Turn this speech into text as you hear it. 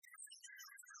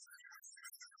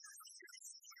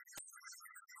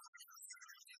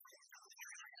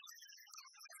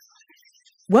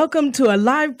Welcome to a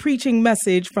live preaching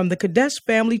message from the Kadesh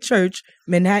Family Church,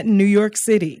 Manhattan, New York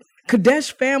City.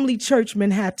 Kadesh Family Church,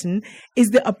 Manhattan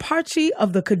is the Apache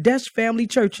of the Kadesh Family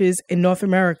Churches in North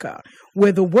America,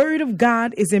 where the Word of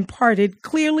God is imparted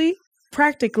clearly,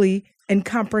 practically, and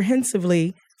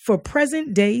comprehensively for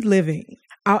present-day living.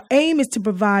 Our aim is to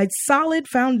provide solid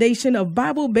foundation of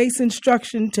Bible-based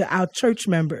instruction to our church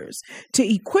members, to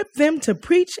equip them to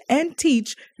preach and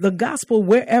teach the gospel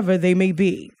wherever they may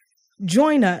be.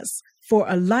 Join us for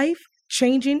a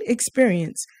life-changing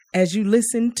experience as you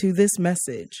listen to this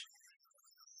message.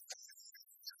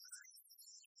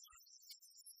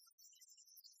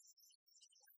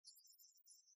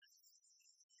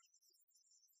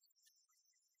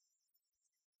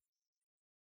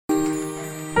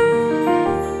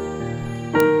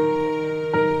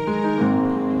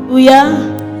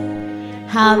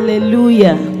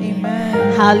 Hallelujah.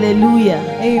 Amen. Hallelujah.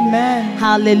 Amen.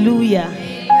 Hallelujah.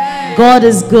 God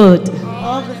is good.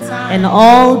 All the time. And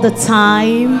all the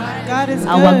time, God is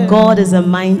our good. God is a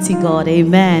mighty God.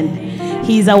 Amen.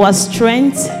 He's our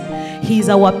strength. He's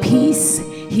our peace.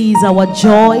 He's our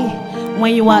joy.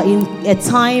 When you are in a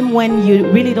time when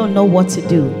you really don't know what to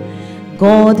do,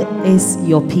 God is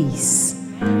your peace.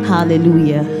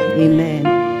 Hallelujah.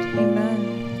 Amen.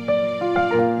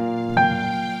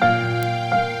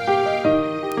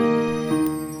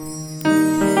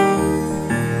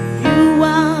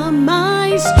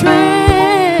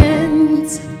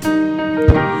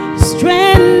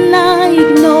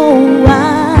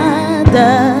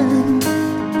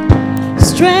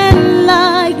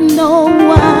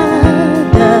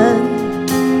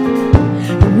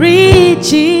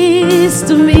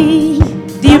 To me,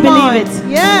 do you believe it?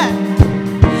 Yeah.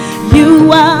 You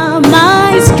are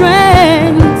my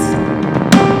strength,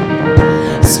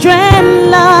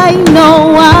 strength like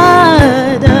no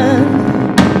other,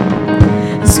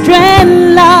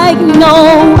 strength like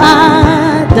no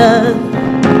other,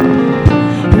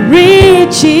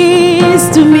 reaches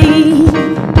to me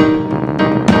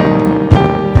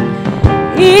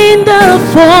in the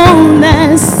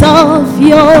fullness of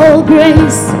your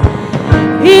grace.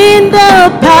 In the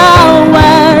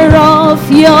power of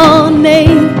your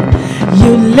name,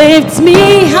 you lift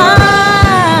me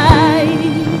high.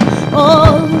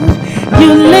 Oh,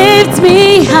 you lift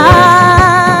me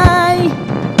high.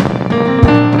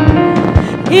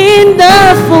 In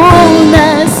the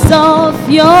fullness of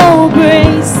your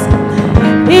grace,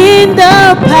 in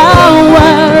the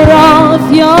power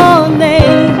of your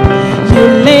name, you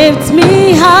lift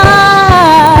me high.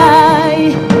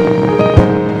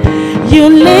 You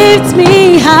lift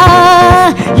me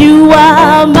high. You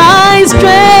are my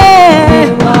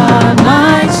strength. You are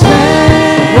my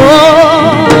strength.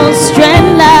 Oh,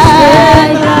 strength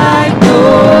like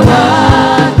no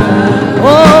other.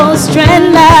 Oh,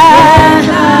 strength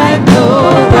like no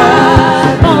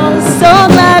other. Oh, so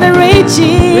glad it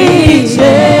reaches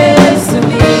to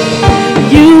me.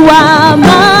 You are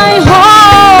my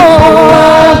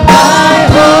hope.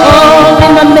 Oh,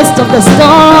 in the midst of the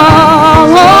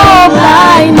storm. Hope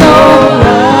like no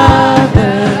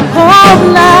other. Hope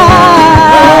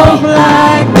like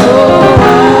no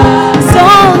other. So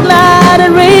glad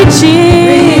it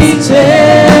reaches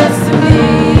to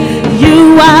me. You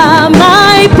are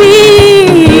my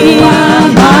peace. You are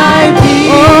my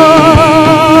peace.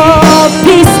 Oh,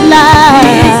 peace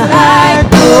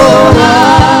like no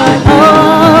other.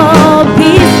 Oh,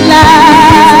 peace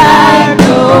like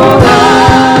no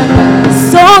other.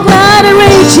 So glad it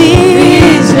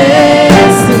reaches.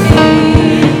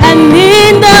 And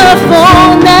in the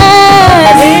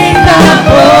fullness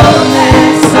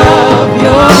of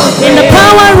your grace, in the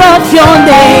power of your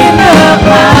name,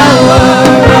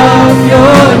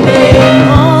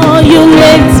 oh, you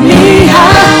lift me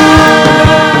high.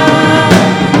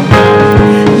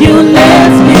 You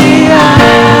lift me high.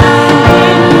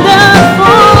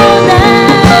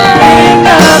 In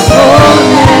the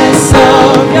fullness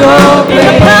of your grace, in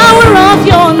the power of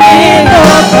your name,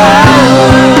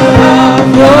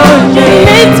 you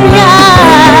lift me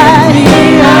high,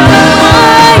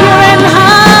 higher and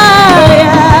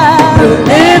higher. You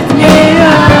lift me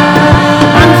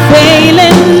high.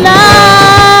 Unfailing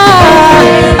love,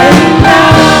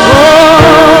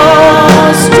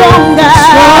 oh, stronger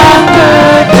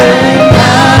than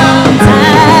mountains,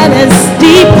 and it's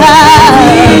deeper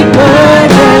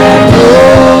than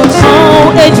ocean.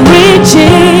 Oh, it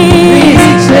reaches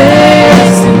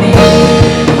to me.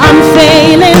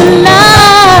 Unfailing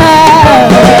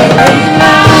love,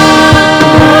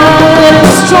 it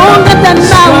is stronger than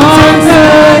mountains.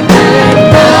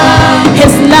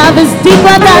 His love is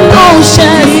deeper than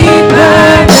ocean.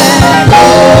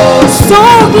 So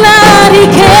glad he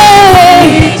came.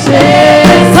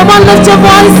 on, lift your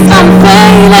voice.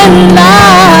 Unfailing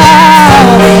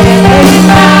love.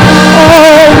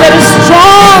 Oh, it is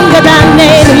stronger than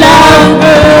any love.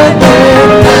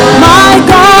 My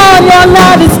God, your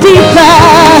love is deeper.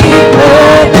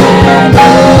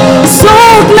 So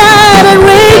glad it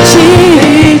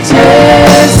reaches.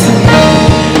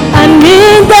 And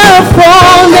in the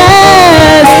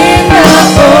fullness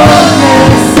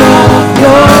of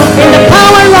your, in the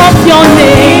power of your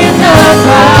name,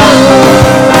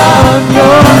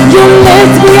 you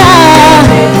lift me up.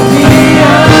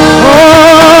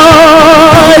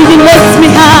 Oh, you lift me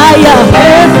higher.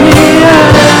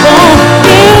 Oh,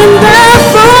 in the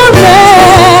fullness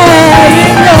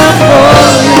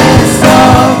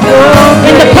of your,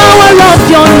 in the power of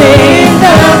your name,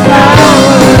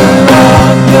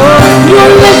 you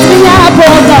lift me up,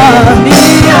 oh God.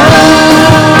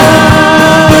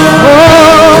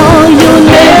 Oh, you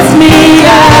lift me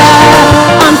up.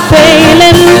 I'm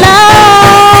failing love.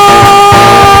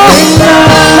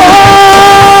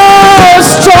 Oh,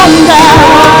 stronger.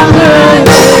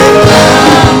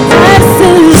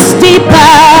 Essence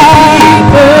deeper.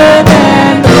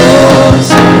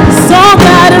 So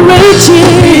that it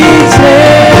reaches.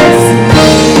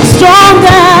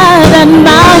 Stronger than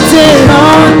mountains.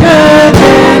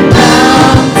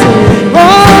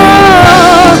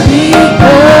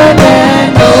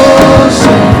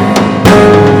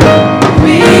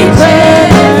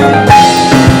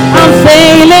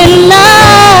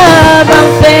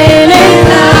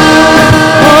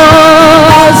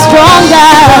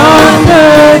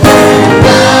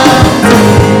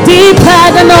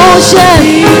 Ocean,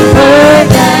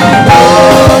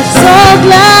 so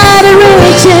glad it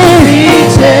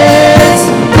reaches.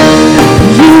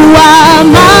 You are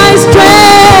my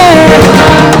strength.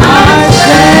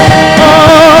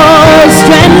 Oh,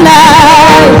 strength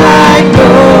like no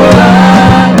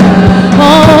other.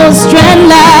 Oh, strength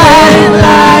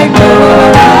like no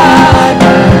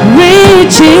other.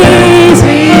 Reaches.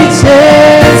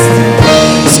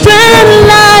 Strength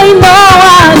like no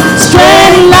one.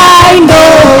 Strength like no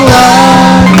one.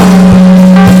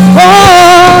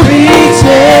 Oh,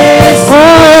 reaches.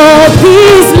 Oh,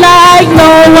 peace like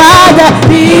no other.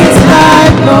 Peace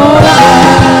like no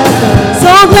other.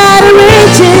 So glad it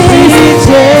reaches.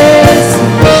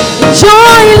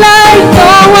 Joy like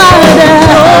no other.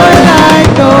 Joy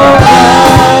like no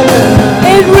other.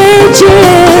 It reaches.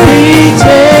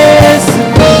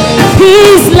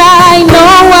 Peace like no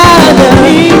other.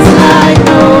 Peace like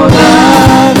no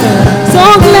other. So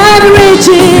glad it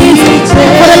reaches.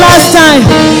 For the last time.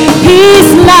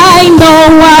 Peace like no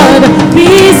other.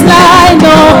 Peace like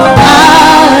no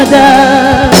other.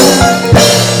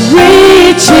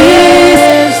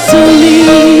 Reaches to me.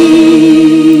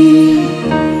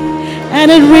 And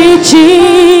it reaches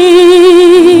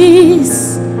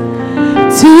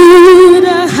to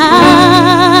the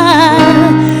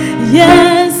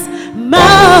highest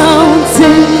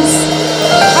mountains.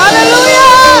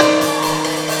 Hallelujah.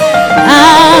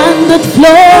 And it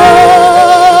flows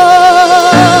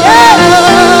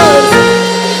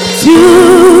to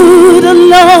the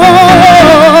lowest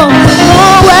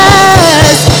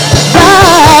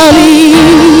valley.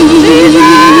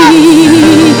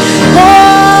 Oh,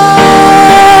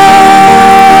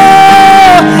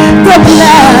 the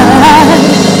blood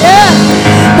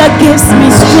that gives me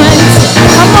strength.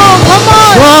 Come on, come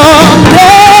on. From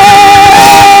there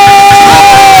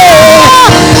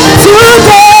to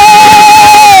there,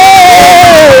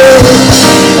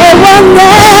 it will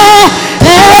never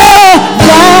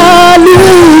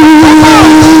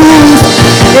lose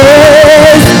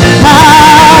its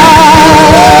power.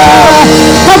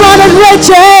 Come on, and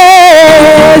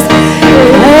riches.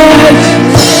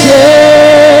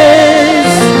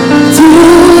 To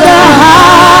the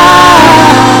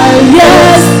highest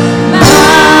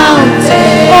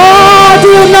mountain. Oh, do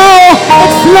you know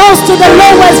it flows to the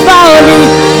lowest valley?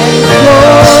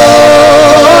 Flows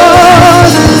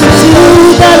to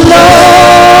the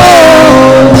lowest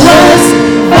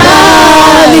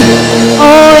valley.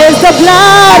 Oh, it's the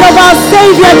blood of our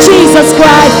Savior Jesus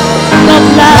Christ. The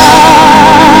blood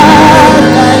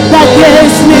that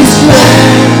gives me strength.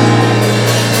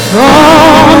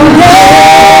 From day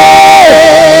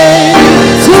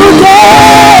to day,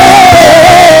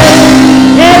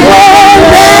 it will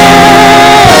never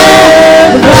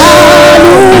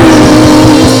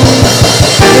lose.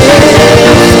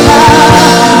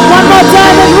 One more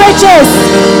time, it reaches.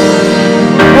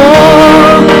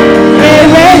 Oh, it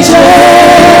reaches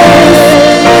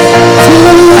to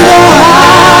the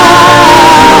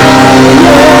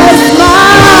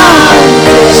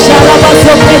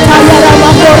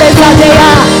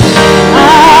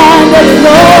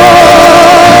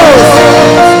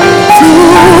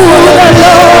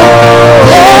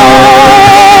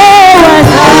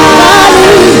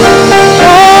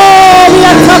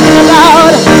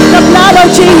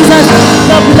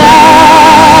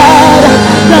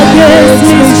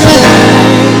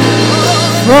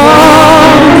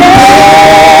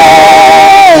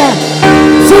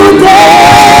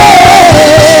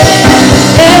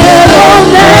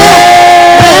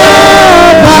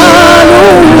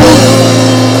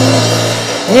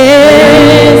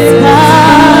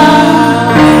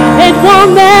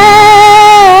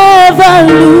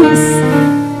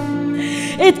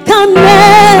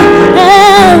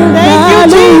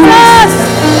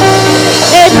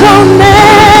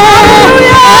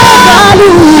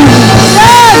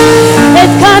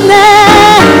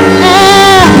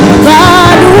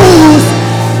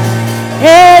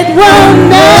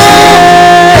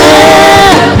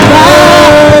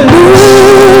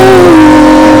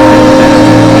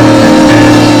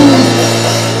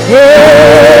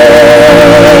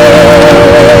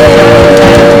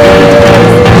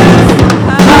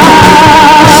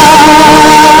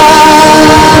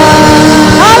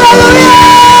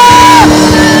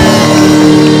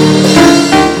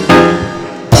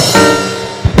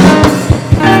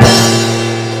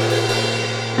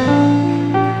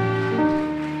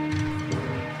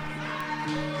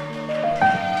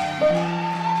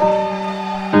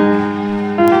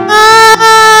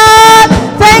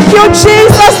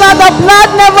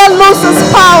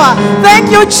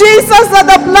Thank you, Jesus, that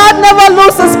the blood never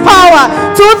loses power.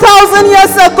 2,000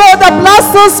 years ago, the blood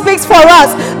still speaks for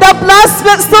us. The blood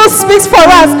still speaks for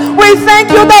us. We thank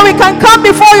you that we can come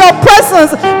before your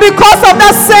presence because of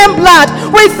that same blood.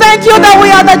 We thank you that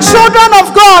we are the children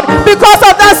of God because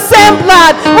of that same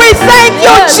blood. We thank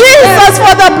you, Jesus,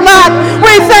 for the blood.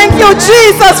 We thank you,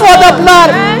 Jesus, for the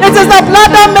blood. It is the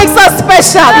blood that makes us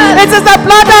special. It is the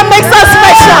blood that makes us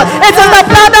special. It is the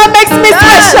blood that makes me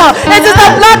special. It is the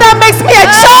blood that makes me a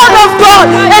child of God.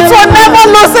 It will never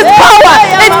lose its power.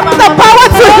 It has the power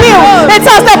to heal. It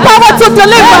has the power to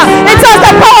deliver. It has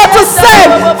the power to save.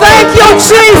 Thank you,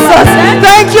 Jesus.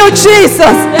 Thank you,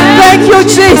 Jesus. Thank you,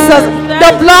 Jesus.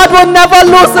 The blood will never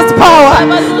lose its power.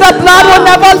 The blood will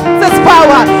never lose its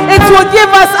power. It will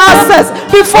give us access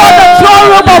before the throne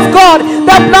room of God.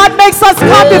 The blood makes us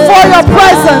come before your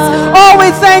presence. Oh,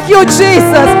 we thank you,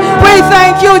 Jesus. We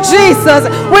thank you, Jesus.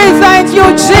 We thank you,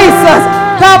 Jesus.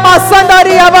 Oh,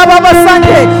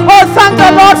 thank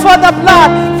the Lord for the blood.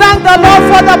 Thank the Lord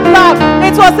for the blood.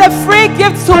 It was a free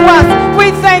gift to us. We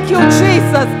thank you,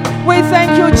 Jesus. We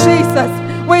thank you, Jesus.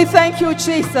 We thank you,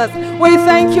 Jesus. We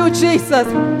thank you, Jesus.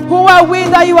 Who are we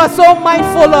that you are so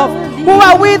mindful of? Who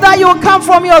are we that you come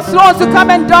from your throne to come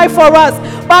and die for us?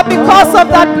 But because of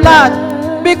that blood,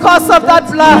 we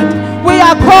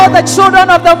are called the children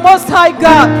of the Most High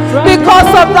God. Because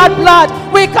of that blood,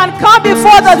 we can come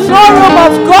before the throne room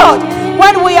of God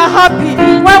when we are happy,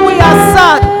 when we are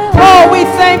sad. Oh, we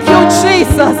thank you,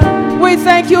 Jesus. We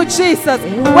thank you, Jesus.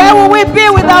 Where will we be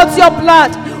without your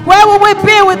blood? Where will we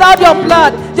be without your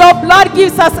blood? Your blood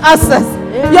gives us access.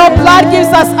 Your blood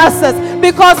gives us access.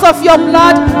 Because of your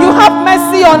blood, you have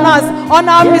mercy on us, on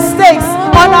our mistakes,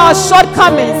 on our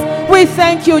shortcomings. We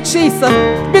thank you, Jesus.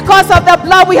 Because of the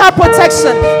blood, we have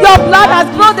protection. Your blood has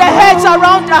built a hedge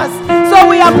around us, so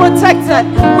we are protected.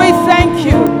 We thank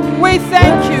you. We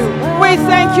thank you. We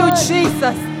thank you,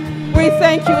 Jesus. We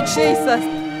thank you, Jesus.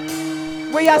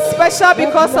 We are special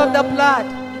because of the blood.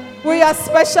 We are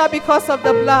special because of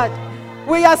the blood.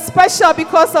 We are special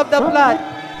because of the blood.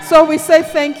 So we say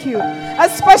thank you.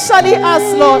 Especially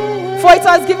us, Lord, for it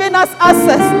has given us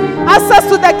access. Access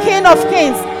to the King of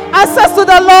Kings. Access to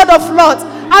the Lord of Lords.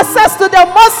 Access to the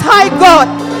Most High God.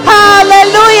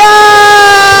 Hallelujah!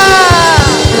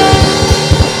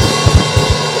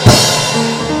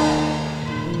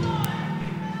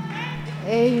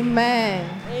 Amen.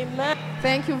 Amen.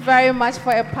 Thank you very much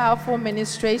for a powerful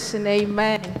ministration.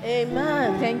 Amen.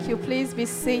 Amen. Thank you. Please be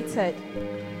seated.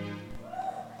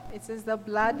 It is the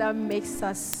blood that makes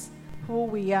us who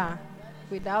we are.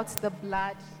 Without the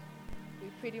blood,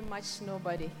 we're pretty much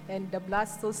nobody. And the blood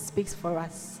still speaks for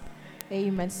us.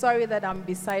 Amen. Sorry that I'm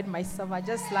beside myself. I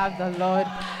just love the Lord.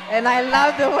 And I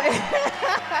love the way.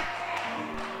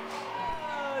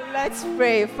 Oh, let's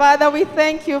pray. Father, we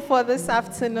thank you for this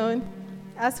afternoon.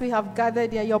 As we have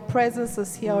gathered here, your presence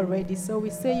is here already. So we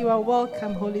say you are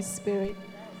welcome, Holy Spirit.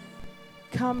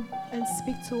 Come and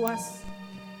speak to us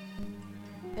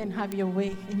and have your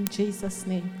way in Jesus'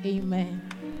 name. Amen.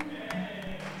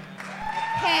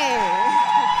 Hey.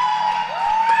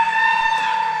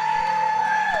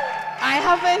 I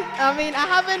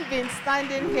haven't been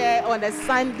standing here on a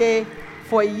Sunday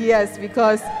for years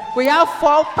because we have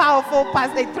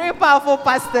three powerful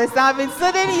pastors. I've been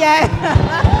sitting here.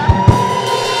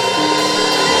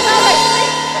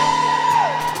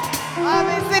 I've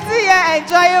been sitting here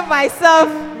enjoying myself,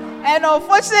 and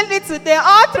unfortunately today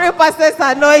all three pastors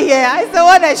are not here. I said,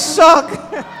 what a shock.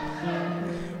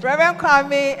 Reverend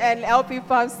Kwame and LP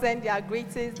Palm send their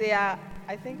greetings. They are,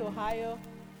 I think, Ohio,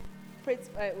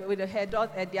 with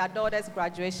their daughter's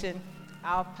graduation.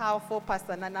 Our powerful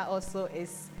Pastor Nana also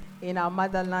is in our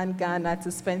motherland, Ghana,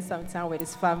 to spend some time with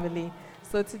his family.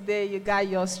 So today you got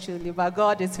yours truly, but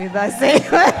God is with us.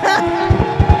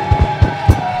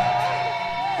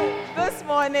 This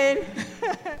morning,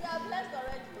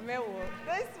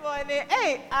 this morning,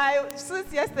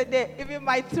 since yesterday, even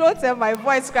my throat and my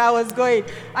voice cry was going.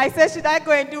 I said, should I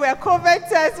go and do a COVID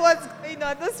test?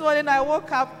 This morning I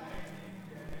woke up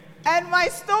and my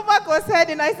stomach was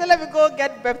hurting. I said, let me go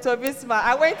get Pepto-Bismol.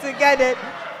 I went to get it,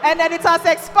 and then it has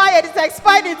expired. It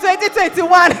expired in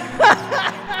 2021.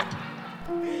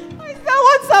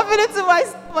 What's happening to my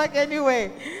stomach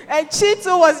anyway? And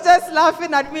Chitu was just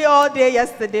laughing at me all day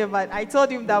yesterday, but I told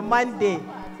him that Monday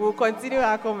we'll continue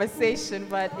our conversation.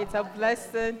 But it's a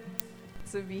blessing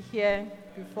to be here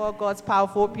before God's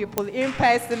powerful people in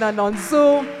person and on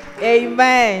Zoom.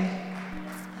 Amen.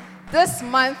 This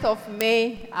month of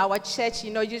May, our church,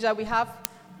 usually we have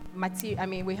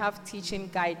we have teaching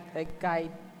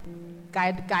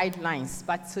guidelines.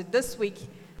 But so this week,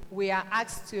 we are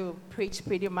asked to preach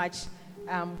pretty much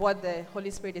what the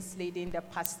Holy Spirit is leading the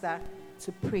pastor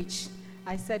to preach.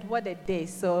 I said, what a day.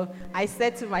 So I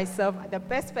said to myself, the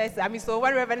best person, so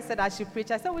when Reverend said I should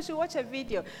preach, I said, we should watch a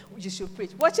video. You should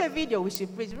preach. Watch a video, we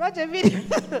should preach. Watch a video.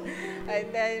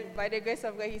 And then by the grace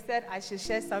of God, he said, I should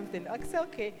share something. I said,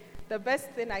 okay. The best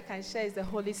thing I can share is the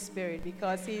Holy Spirit,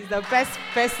 because he's the best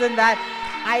person that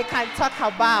I can talk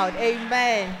about.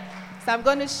 Amen. So I'm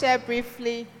going to share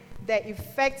briefly the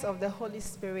effects of the Holy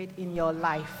Spirit in your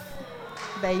life.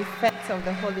 The effects of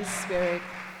the Holy Spirit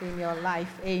in your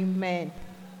life. Amen.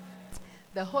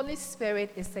 The Holy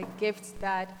Spirit is a gift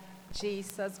that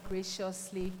Jesus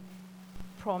graciously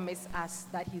promised us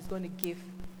that he's going to give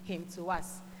him to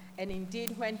us. And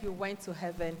indeed, when he went to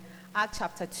heaven, Acts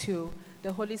chapter 2,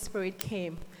 the Holy Spirit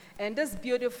came. And this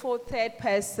beautiful third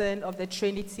person of the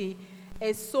Trinity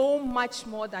is so much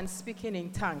more than speaking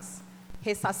in tongues.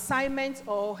 His assignment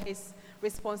or his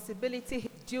responsibility,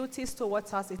 his duties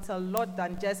towards us, it's a lot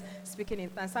than just speaking in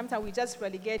tongues. Sometimes we just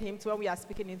relegate him to when we are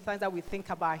speaking in tongues that we think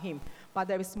about him. But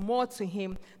there is more to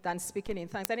him than speaking in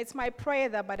tongues. And it's my prayer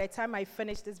that by the time I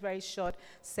finish this very short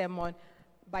sermon,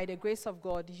 by the grace of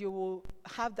God, you will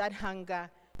have that hunger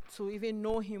to even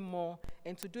know him more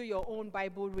and to do your own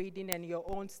Bible reading and your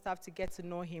own stuff to get to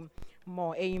know him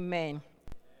more. Amen.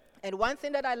 And one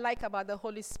thing that I like about the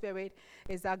Holy Spirit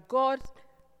is that God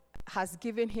has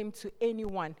given him to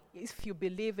anyone. If you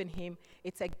believe in him,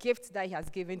 it's a gift that he has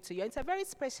given to you. It's a very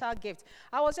special gift.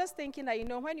 I was just thinking that,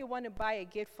 when you want to buy a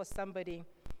gift for somebody,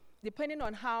 depending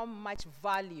on how much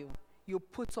value you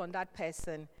put on that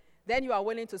person, then you are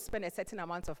willing to spend a certain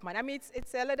amount of money.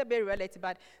 It's a little bit relative,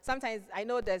 but sometimes I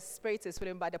know the spirit is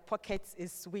willing, but the pocket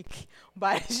is weak.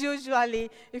 But usually,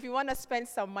 if you want to spend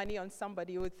some money on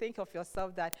somebody, you would think of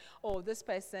yourself that, this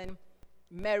person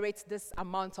merits this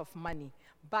amount of money.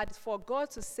 But for God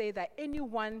to say that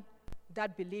anyone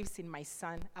that believes in my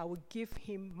Son, I will give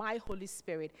him my Holy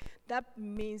Spirit, that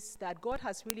means that God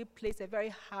has really placed a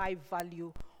very high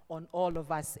value on all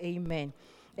of us. Amen.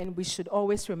 And we should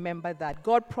always remember that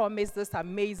God promised this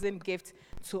amazing gift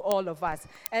to all of us.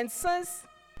 And since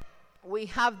we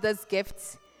have this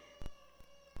gift,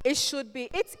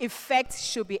 its effect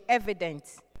should be evident.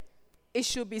 It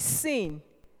should be seen.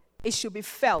 It should be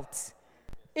felt.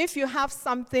 If you have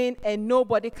something and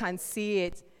nobody can see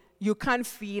it, you can't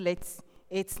feel it,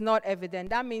 it's not evident,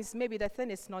 that means maybe the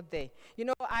thing is not there.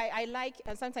 I like,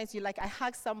 and sometimes I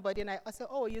hug somebody and I say,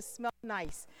 you smell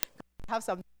nice. Have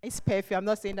some nice perfume. I'm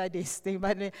not saying that they stink,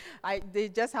 but they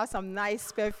just have some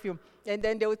nice perfume. And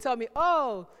then they will tell me,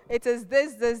 it is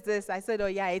this. I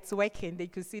said, yeah, it's working. They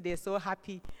could see they're so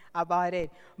happy about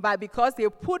it. But because they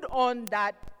put on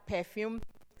that perfume,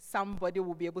 somebody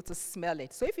will be able to smell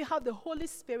it. So if you have the Holy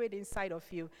Spirit inside of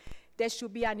you, there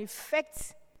should be an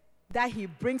effect that he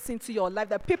brings into your life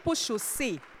that people should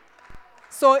see.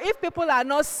 So if people are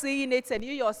not seeing it and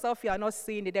you yourself, you are not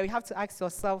seeing it, then you have to ask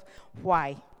yourself,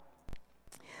 why?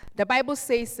 The Bible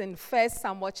says in 1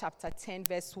 Samuel chapter 10,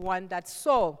 verse 1, that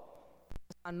Saul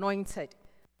was anointed.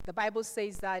 The Bible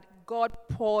says that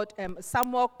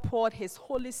Samuel poured his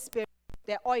Holy Spirit,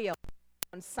 the oil,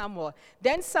 on Samuel.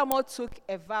 Then Samuel took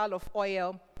a vial of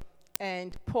oil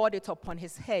and poured it upon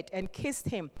his head and kissed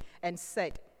him and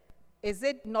said, is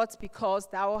it not because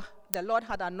the Lord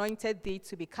had anointed thee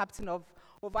to be captain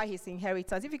over his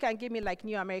inheritance? If you can give me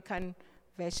New American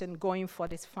Version going for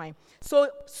this, fine. So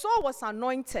Saul was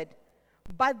anointed,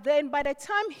 but then by the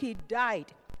time he died,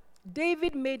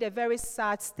 David made a very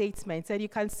sad statement, and you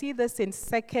can see this in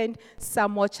 2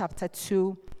 Samuel chapter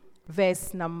 2,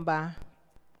 verse number,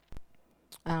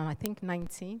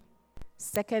 19.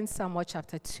 2 Samuel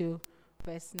chapter 2,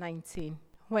 verse 19.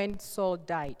 When Saul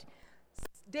died,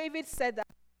 David said that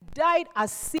he died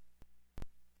as if.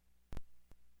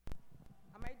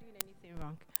 Am I doing anything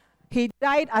wrong? He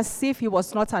died as if he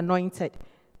was not anointed.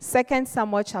 2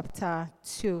 Samuel chapter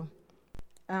 2,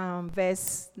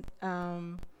 verse,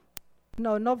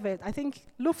 not verse, I think,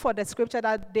 look for the scripture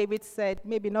that David said,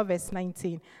 maybe not verse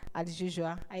 19, as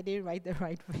usual. I didn't write the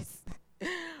right verse.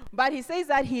 But he says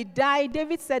that he died.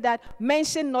 David said that,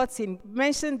 mention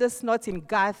this not in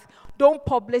Gath, don't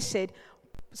publish it.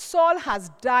 Saul has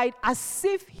died as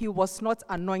if he was not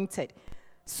anointed.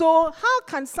 So how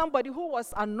can somebody who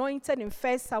was anointed in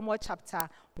 1 Samuel chapter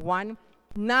 1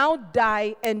 now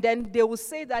die, and then they will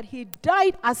say that he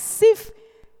died as if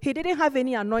he didn't have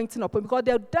any anointing upon him, because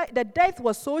the death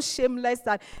was so shameless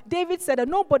that David said that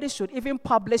nobody should even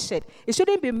publish it. It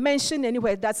shouldn't be mentioned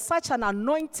anywhere that such an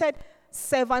anointed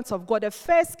servant of God, the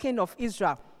first king of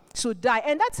Israel, should die.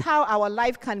 And that's how our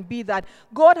life can be, that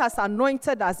God has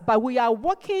anointed us, but we are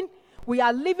walking we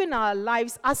are living our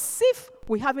lives as if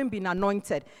we haven't been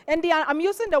anointed. And I'm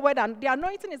using the word, and the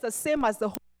anointing is the same as the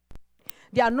Holy Spirit.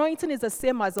 The anointing is the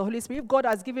same as the Holy Spirit. If God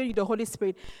has given you the Holy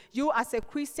Spirit, you as a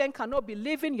Christian cannot be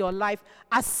living your life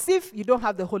as if you don't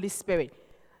have the Holy Spirit.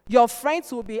 Your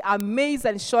friends will be amazed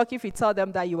and shocked if you tell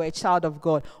them that you are a child of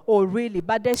God. Oh, really?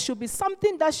 But there should be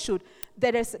something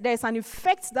there's an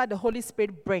effect that the Holy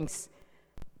Spirit brings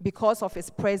because of his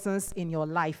presence in your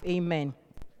life. Amen.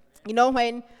 You know,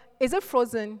 is it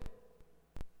Frozen?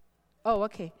 Oh,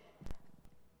 okay.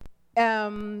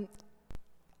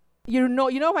 You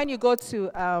know when you go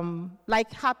to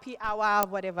like happy hour,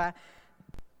 whatever,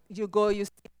 you see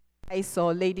guys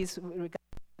or ladies,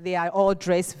 they are all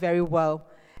dressed very well.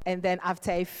 And then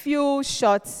after a few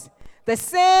shots, the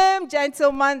same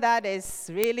gentleman that is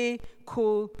really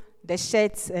cool, the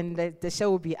shirt and the shirt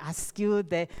will be askew,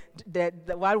 the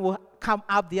one will come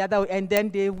up the other way, and then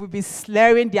they will be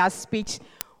slurring their speech.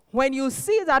 When you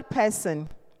see that person,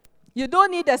 you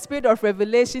don't need the spirit of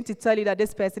revelation to tell you that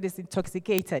this person is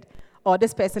intoxicated or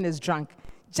this person is drunk.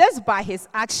 Just by his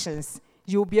actions,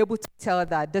 you'll be able to tell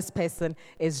that this person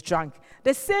is drunk.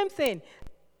 The same thing.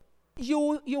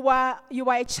 You are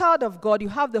a child of God. You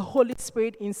have the Holy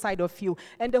Spirit inside of you.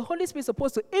 And the Holy Spirit is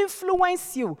supposed to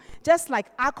influence you. Just like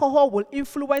alcohol will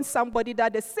influence somebody,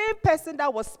 that the same person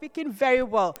that was speaking very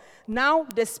well, now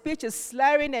the speech is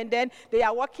slurring, and then they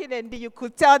are walking, and you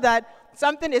could tell that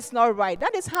something is not right.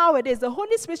 That is how it is. The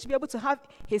Holy Spirit should be able to have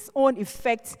his own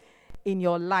effect in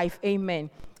your life.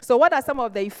 Amen. So what are some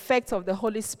of the effects of the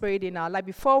Holy Spirit in our life?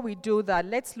 Before we do that,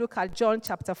 let's look at John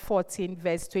chapter 14,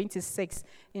 verse 26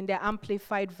 in the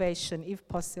Amplified Version, if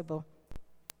possible.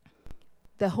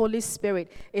 The Holy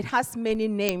Spirit. It has many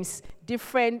names,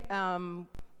 different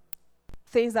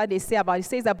things that they say about it. It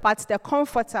says that, but the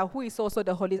Comforter, who is also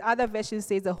the Holy. Other versions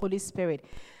says the Holy Spirit.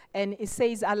 And it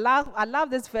says, I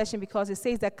love this version because it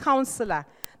says the Counselor.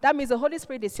 That means the Holy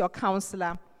Spirit is your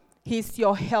counselor. He's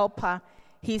your helper.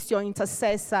 He's your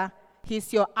intercessor.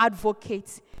 He's your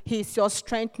advocate. He's your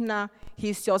strengthener.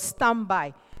 He's your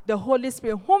standby. The Holy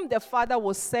Spirit, whom the Father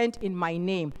will send in my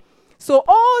name. So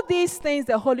all these things,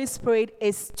 the Holy Spirit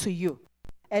is to you.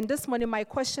 And this morning, my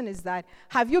question is that,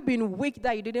 have you been weak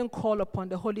that you didn't call upon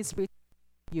the Holy Spirit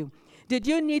to you? Did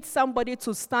you need somebody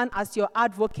to stand as your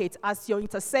advocate, as your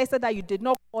intercessor, that you did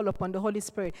not call upon the Holy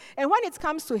Spirit? And when it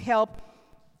comes to help,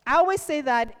 I always say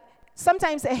that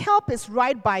sometimes a help is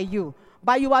right by you,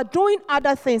 but you are doing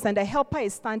other things and the helper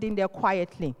is standing there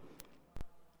quietly.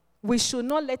 We should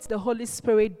not let the Holy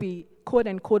Spirit be, quote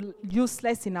unquote,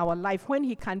 useless in our life when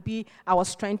he can be our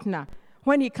strengthener,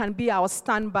 when he can be our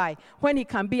standby, when he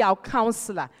can be our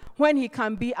counselor, when he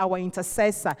can be our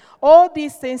intercessor. All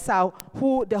these things are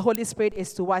who the Holy Spirit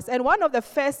is to us. And one of the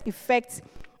first effects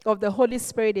of the Holy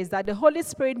Spirit is that the Holy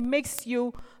Spirit makes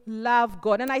you love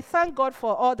God. And I thank God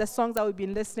for all the songs that we've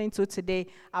been listening to today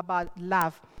about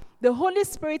love. The Holy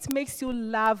Spirit makes you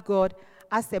love God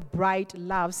as a bride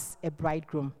loves a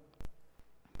bridegroom.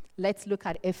 Let's look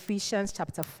at Ephesians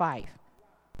chapter 5.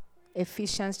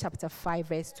 Ephesians chapter 5,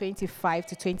 verse 25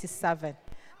 to 27.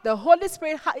 The Holy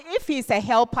Spirit, if he is a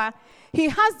helper, he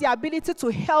has the ability to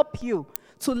help you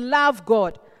to love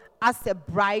God as a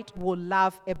bride will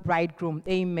love a bridegroom.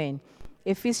 Amen.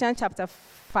 Ephesians chapter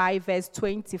 5, verse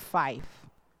 25.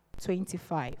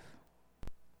 25.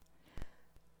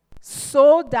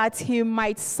 So that he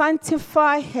might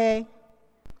sanctify her.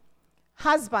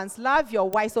 Husbands, love your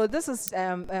wives. So this is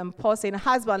Paul saying,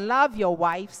 husband, love your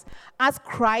wives as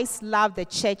Christ loved the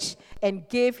church and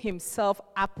gave himself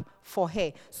up for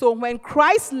her. So when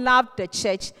Christ loved the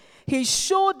church, he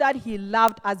showed that he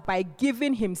loved us by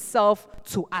giving himself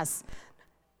to us.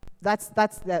 That's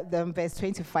the verse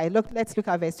 25. Let's look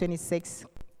at verse 26.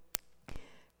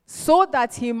 So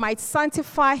that he might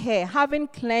sanctify her, having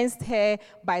cleansed her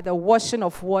by the washing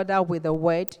of water with the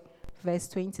word. Verse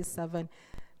 27.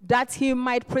 That he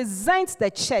might present the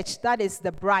church, that is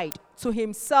the bride, to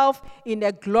himself in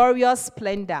a glorious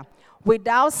splendor,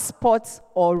 without spot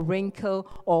or wrinkle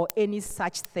or any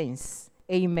such things.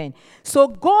 Amen. So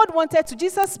God wanted to,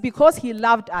 Jesus, because he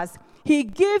loved us, he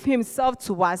gave himself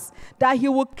to us, that he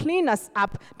will clean us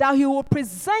up, that he will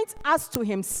present us to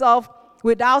himself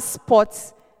without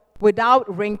spots,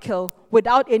 without wrinkle,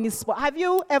 without any spot. Have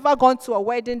you ever gone to a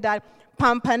wedding that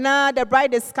Pampana, the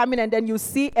bride is coming, and then you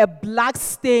see a black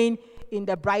stain in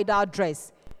the bridal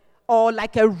dress, or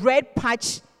like a red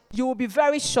patch? You will be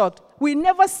very shocked. We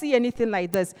never see anything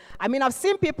like this. I mean, I've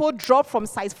seen people drop from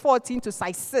size 14 to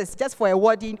size 6 just for a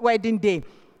wedding day.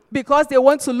 because they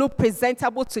want to look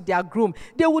presentable to their groom.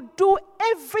 They will do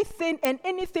everything and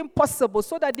anything possible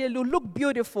so that they will look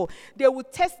beautiful. They will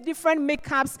test different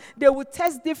makeups. They will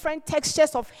test different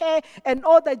textures of hair and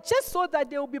all that, just so that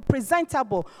they will be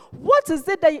presentable. What is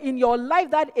it that in your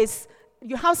life that is,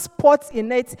 you have spots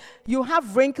in it, you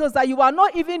have wrinkles, that you are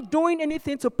not even doing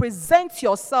anything to present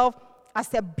yourself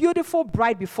as a beautiful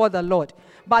bride before the Lord?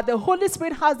 But the Holy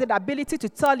Spirit has the ability to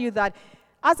tell you that,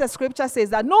 as the scripture says,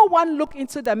 that no one look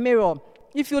into the mirror.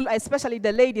 If you, especially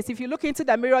the ladies, if you look into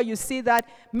the mirror, you see that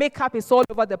makeup is all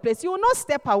over the place. You will not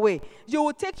step away. You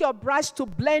will take your brush to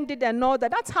blend it and all that.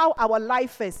 That's how our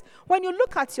life is. When you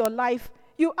look at your life,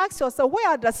 you ask yourself, where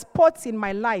are the spots in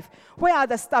my life? Where are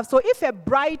the stuff? So if a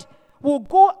bride will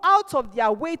go out of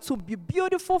their way to be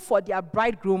beautiful for their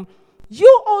bridegroom,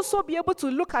 you also be able to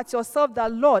look at yourself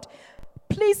that, Lord,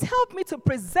 please help me to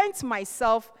present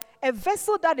myself a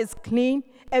vessel that is clean,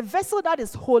 a vessel that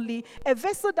is holy, a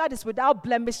vessel that is without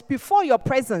blemish before your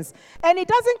presence. And it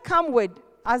doesn't come with,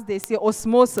 as they say,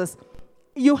 osmosis.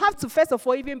 You have to, first of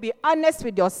all, even be honest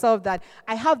with yourself that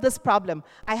I have this problem,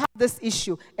 I have this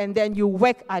issue, and then you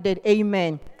work at it.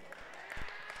 Amen.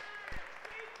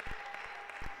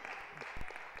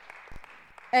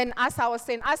 And as I was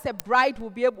saying, as a bride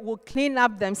will clean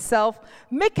up themselves,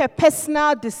 make a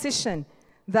personal decision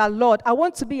that, Lord, I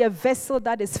want to be a vessel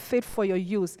that is fit for your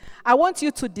use. I want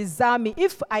you to desire me.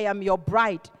 If I am your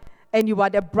bride and you are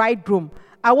the bridegroom,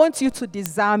 I want you to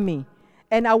desire me.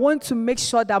 And I want to make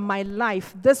sure that my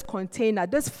life, this container,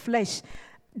 this flesh,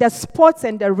 the spots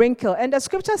and the wrinkle. And the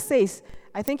scripture says,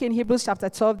 I think in Hebrews chapter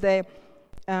 12, the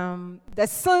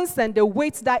sins and the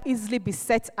weights that easily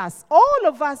beset us. All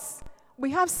of us,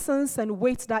 we have sins and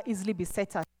weights that easily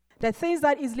beset us. The things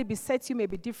that easily beset you may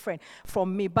be different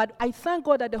from me. But I thank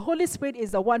God that the Holy Spirit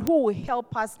is the one who will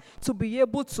help us to be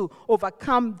able to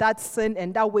overcome that sin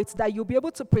and that weight, that you'll be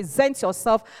able to present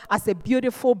yourself as a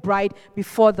beautiful bride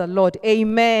before the Lord.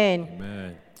 Amen.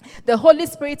 Amen. The Holy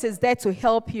Spirit is there to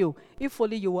help you, if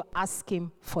only you will ask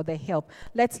Him for the help.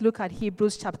 Let's look at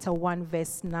Hebrews chapter 1,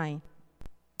 verse 9.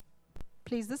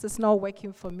 Please, this is not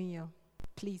working for me.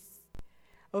 Please.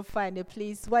 Oh, fine,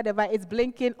 please, whatever. It's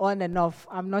blinking on and off.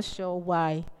 I'm not sure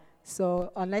why.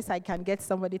 So unless I can get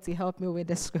somebody to help me with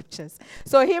the scriptures.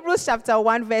 So Hebrews chapter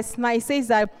 1, verse 9 says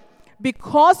that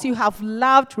because you have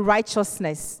loved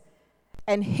righteousness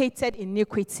and hated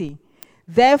iniquity,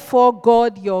 therefore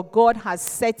God, your God, has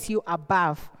set you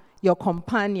above your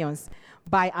companions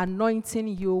by anointing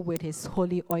you with his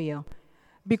holy oil.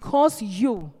 Because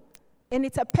you, and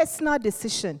it's a personal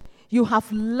decision, you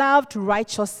have loved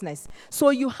righteousness. So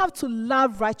you have to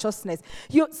love righteousness.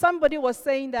 Somebody was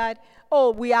saying that,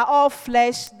 oh, we are all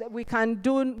flesh.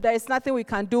 There is nothing we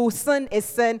can do. Sin is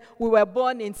sin. We were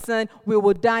born in sin. We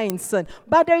will die in sin.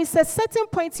 But there is a certain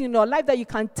point in your life that you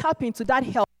can tap into that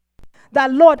help.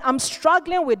 That, Lord, I'm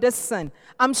struggling with this sin.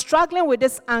 I'm struggling with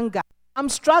this anger. I'm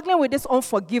struggling with this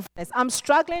unforgiveness. I'm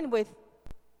struggling with...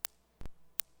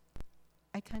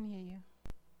 I can't hear you.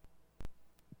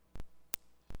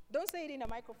 Don't say it in the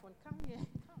microphone. Come here.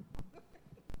 Come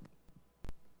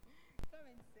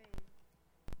and say it.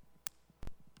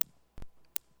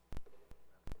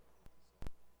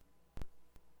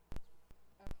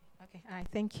 Okay. All right.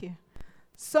 Thank you.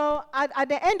 So at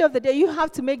the end of the day, you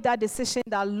have to make that decision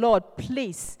that, Lord,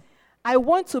 please, I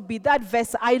want to be that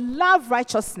vessel. I love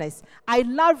righteousness. I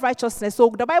love righteousness.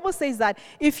 So the Bible says that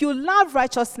if you love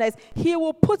righteousness, he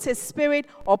will put his spirit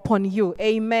upon you.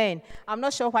 Amen. I'm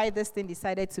not sure why this thing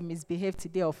decided to misbehave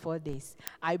today or 4 days.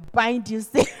 I bind you.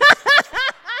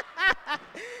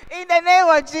 In the name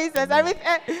of Jesus.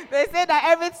 They say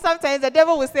that sometimes the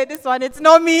devil will say, this one, it's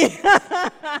not me.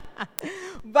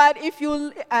 But if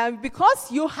you,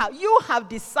 because you have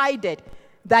decided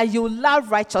that you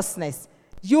love righteousness,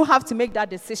 you have to make that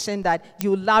decision that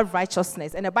you love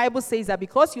righteousness. And the Bible says that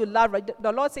because you love,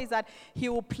 the Lord says that he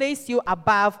will place you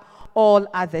above all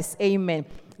others. Amen.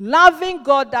 Loving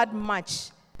God that much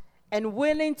and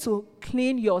willing to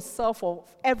clean yourself of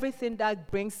everything that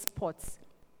brings spots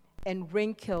and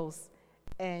wrinkles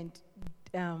and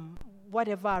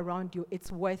whatever around you,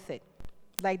 it's worth it.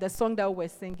 Like the song that we were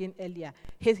singing earlier.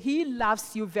 He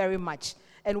loves you very much.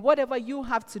 And whatever you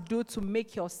have to do to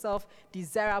make yourself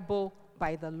desirable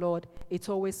by the Lord, it's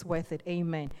always worth it.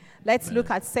 Amen. Let's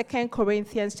look at 2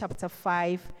 Corinthians chapter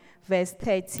 5, verse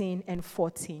 13 and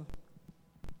 14.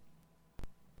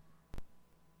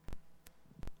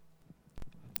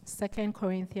 2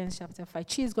 Corinthians chapter 5.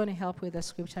 She's going to help with the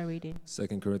scripture reading. 2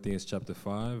 Corinthians chapter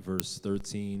 5, verse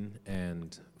 13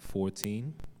 and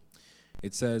 14.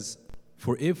 It says,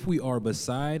 "For if we are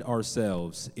beside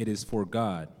ourselves, it is for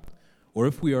God. Or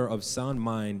if we are of sound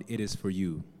mind, it is for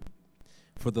you.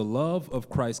 For the love of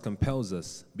Christ compels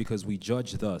us, because we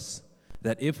judge thus,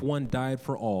 that if one died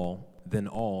for all, then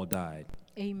all died.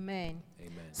 Amen.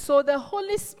 Amen. So the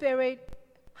Holy Spirit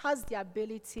has the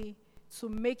ability to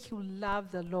make you love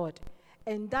the Lord.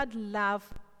 And that love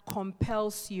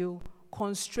compels you,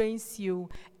 constrains you,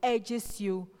 urges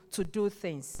you to do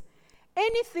things.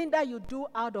 Anything that you do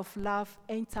out of love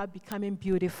ends up becoming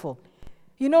beautiful.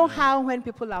 You know how when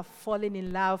people are falling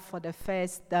in love for the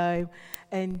first time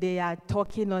and they are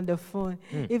talking on the phone,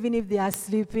 even if they are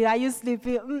sleeping, are you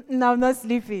sleeping? No, I'm not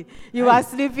sleeping. You are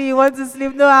sleeping, you want to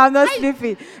sleep? No, I'm not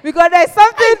sleeping. Because there's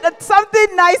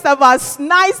something nice about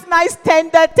nice,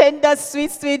 tender,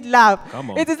 sweet love.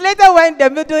 Come on. It is later when the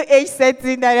middle age sets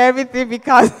in that everything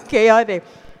becomes chaotic.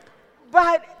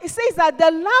 But it says that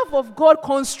the love of God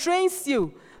constrains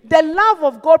you. The love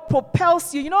of God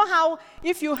propels you. You know how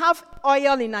if you have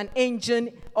oil in an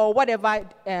engine or whatever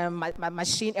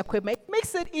machine equipment, it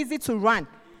makes it easy to run.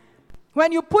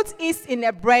 When you put yeast in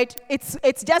a bread,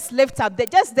 it's just lift up.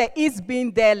 Just the yeast being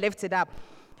there lifted up.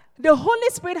 The Holy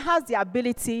Spirit has the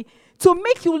ability to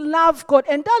make you love God,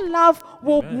 and that love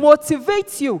will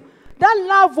motivate you. That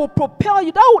love will propel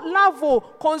you. That love will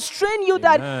constrain you.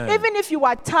 That even if you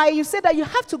are tired, you say that you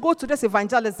have to go to this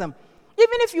evangelism.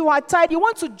 Even if you are tired, you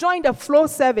want to join the flow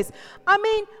service. I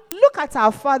mean, look at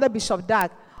our father, Bishop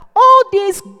Dag. All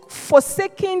these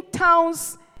forsaken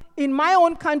towns in my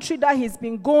own country that he's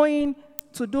been going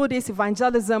to do this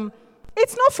evangelism,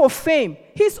 it's not for fame.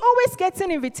 He's always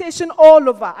getting invitation all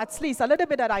over, at least a little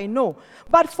bit that I know.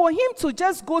 But for him to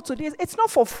just go to this, it's not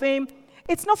for fame.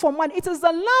 It's not for money. It is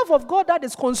the love of God that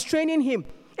is constraining him.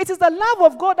 It is the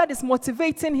love of God that is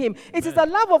motivating him. It is the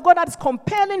love of God that is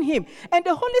compelling him. And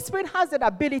the Holy Spirit has that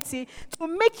ability to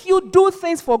make you do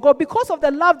things for God because of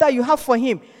the love that you have for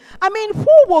him. I mean,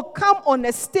 who will come on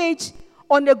a stage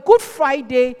on a Good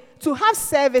Friday to have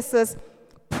services,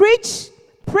 preach,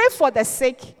 pray for the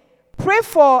sick, pray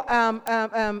for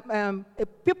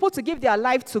people to give their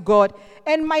life to God?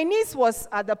 And my niece was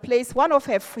at the place. One of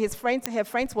her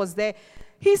friends was there.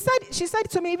 She said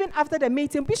to me, even after the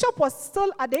meeting, Bishop was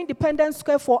still at the Independence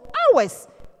Square for hours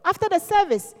after the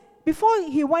service before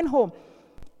he went home.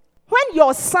 When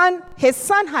his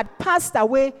son had passed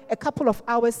away a couple of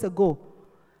hours ago,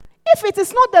 if it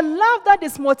is not the love that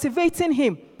is motivating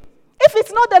him, if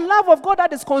it's not the love of God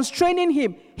that is constraining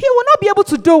him, he will not be able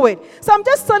to do it. So I'm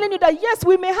just telling you that yes,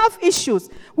 we may have issues.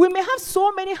 We may have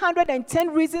so many 110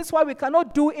 reasons why we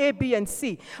cannot do A, B, and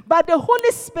C. But the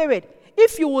Holy Spirit,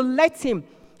 if you will let him,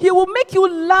 he will make you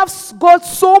love God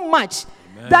so much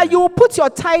that you will put your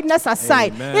tiredness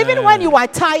aside. Even when you are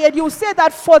tired, you will say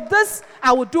that for this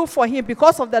I will do for him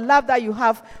because of the love that you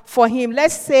have for him.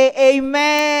 Let's say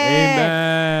amen.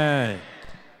 Amen.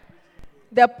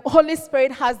 The Holy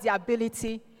Spirit has the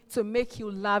ability to make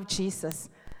you love Jesus.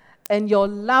 And your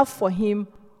love for him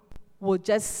will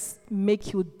just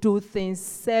make you do things,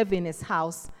 serve in his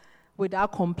house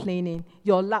without complaining.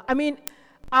 Your love,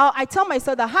 I tell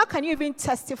myself that how can you even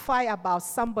testify about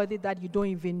somebody that you don't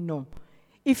even know?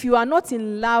 If you are not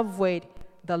in love with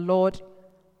the Lord,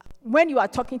 when you are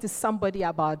talking to somebody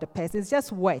about the person, it's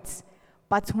just words.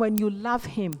 But when you love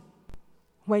him,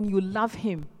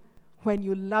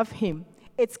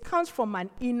 it comes from an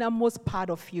innermost part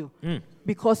of you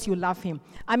because you love him.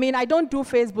 I don't do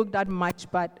Facebook that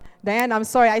much, but Diane, I'm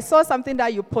sorry. I saw something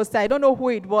that you posted. I don't know who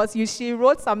it was. She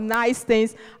wrote some nice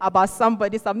things about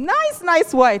somebody, some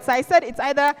nice words. I said it's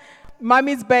either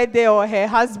mommy's birthday or her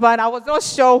husband. I was not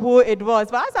sure who it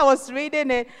was. But as I was reading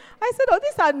it, I said, oh,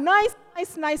 these are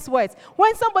nice words.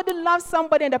 When somebody loves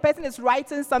somebody and the person is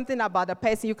writing something about the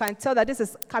person, you can tell that this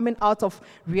is coming out of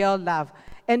real love.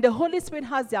 And the Holy Spirit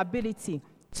has the ability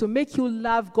to make you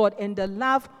love God, and the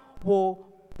love will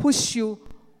push you,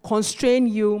 constrain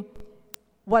you,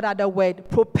 what other word?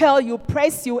 Propel you,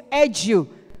 press you, urge you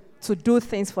to do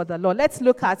things for the Lord. Let's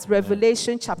look at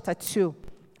Revelation chapter 2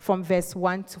 from verse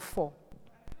 1 to 4.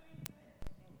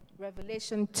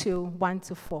 Revelation 2, 1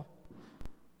 to 4.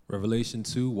 Revelation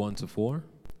 2, 1 to 4.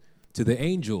 To the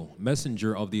angel,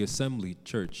 messenger of the assembly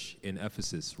church in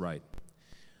Ephesus, write,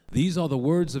 these are the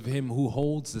words of him who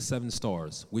holds the 7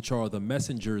 stars, which are the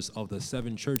messengers of the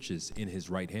 7 churches in his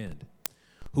right hand,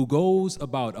 who goes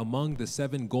about among the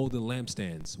 7 golden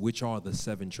lampstands, which are the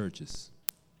 7 churches.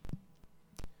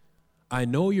 I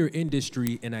know your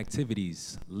industry and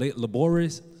activities,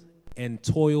 laborious and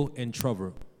toil and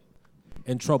trouble,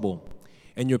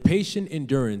 and your patient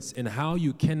endurance, and how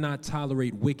you cannot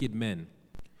tolerate wicked men,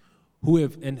 who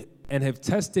have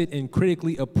tested and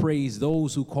critically appraised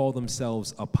those who call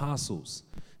themselves apostles,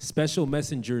 special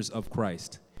messengers of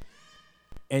Christ,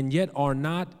 and yet are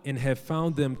not, and have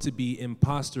found them to be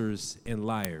impostors and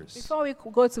liars. Before we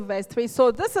go to verse 3, so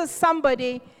this is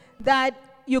somebody that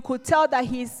you could tell that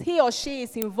he or she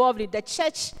is involved in the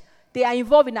church. They are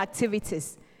involved in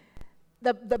activities.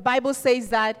 The Bible says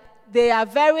that they are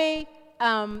very,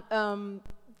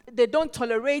 they don't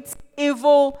tolerate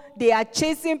evil. They are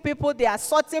chasing people. They are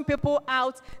sorting people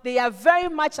out. They are very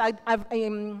much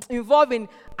involved in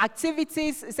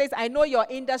activities. It says, I know your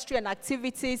industry and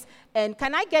activities. And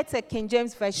can I get a King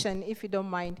James version, if you don't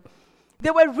mind?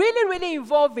 They were really, really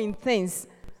involved in things.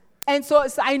 And so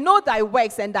I know thy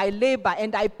works and thy labor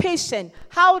and thy patience,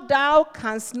 how thou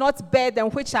canst not bear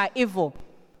them which are evil.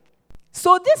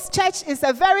 So this church is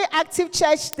a very active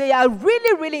church. They are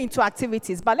really, really into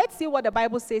activities. But let's see what the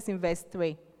Bible says in verse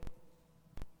 3.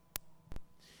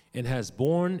 And has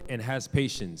borne and has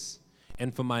patience,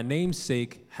 and for my name's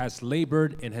sake has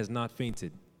labored and has not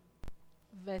fainted.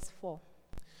 Verse 4.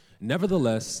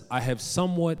 Nevertheless, I have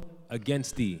somewhat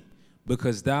against thee,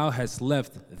 because thou hast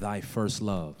left thy first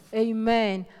love.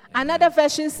 Amen. Another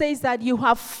version says that you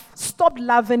have stopped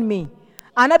loving me.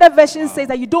 Another version says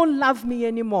that you don't love me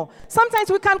anymore. Sometimes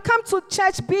we can come to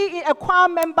church, be a choir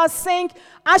member, sing,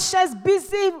 ushers,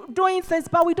 busy doing things,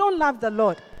 but we don't love the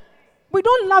Lord. We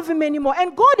don't love him anymore.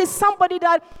 And God is somebody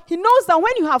that he knows that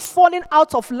when you have fallen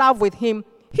out of love with him,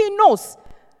 he knows.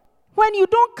 When you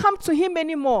don't come to him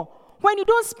anymore, when you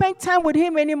don't spend time with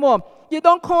him anymore, you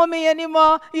don't call me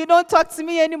anymore, you don't talk to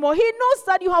me anymore. He knows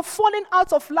that you have fallen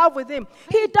out of love with him.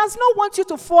 He does not want you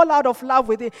to fall out of love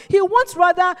with him. He wants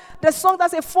rather the song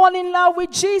that says, fall in love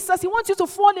with Jesus. He wants you to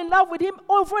fall in love with him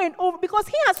over and over because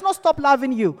he has not stopped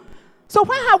loving you. So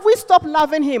why have we stopped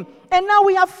loving him? And now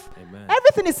we have,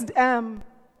 everything is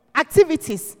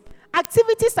activities.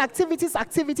 Activities.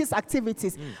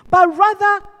 But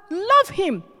rather love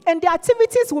him. And the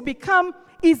activities will become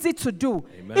easy to do.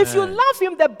 Amen. If you love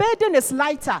him, the burden is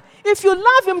lighter. If you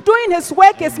love him, doing his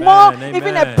work is more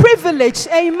even a privilege.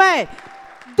 Amen.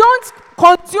 Don't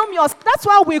consume yours. That's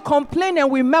why we complain and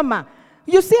we murmur.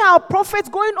 You see our prophets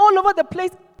going all over the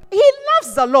place. He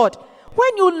loves the Lord.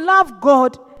 When you love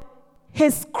God,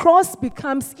 his cross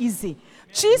becomes easy.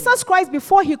 Jesus Christ,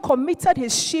 before he committed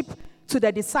his sheep to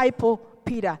the disciple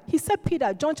Peter, he said,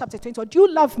 Peter, John chapter 20, do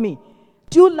you love me?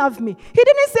 Do you love me? He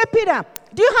didn't say, Peter,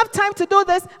 do you have time to do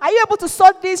this? Are you able to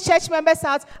sort these church members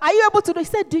out? Are you able to do? He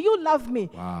said, do you love me?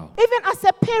 Wow. Even as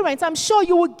a parent, I'm sure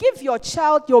you will give your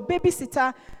child, your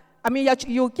babysitter,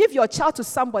 you give your child to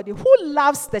somebody who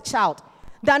loves the child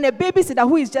than a babysitter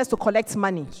who is just to collect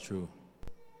money. It's true.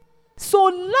 So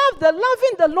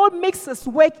loving the Lord makes his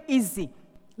work easy.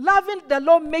 Loving the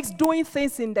Lord makes doing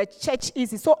things in the church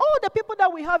easy. So all the people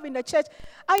that we have in the church,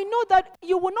 I know that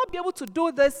you will not be able to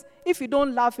do this if you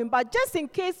don't love him. But just in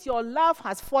case your love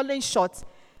has fallen short,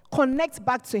 connect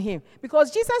back to him.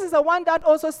 Because Jesus is the one that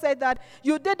also said that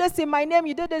you did this in my name,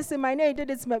 you did this in my name, you did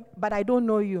this, but I don't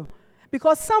know you.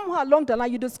 Because somewhere along the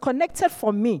line, you disconnected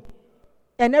from me.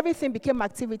 And everything became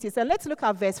activities. And let's look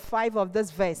at verse 5 of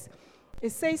this verse.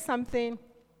 It says something.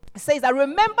 It says that,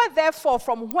 remember therefore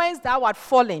from whence thou art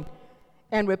fallen,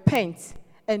 and repent,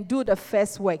 and do the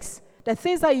first works. The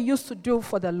things that you used to do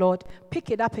for the Lord,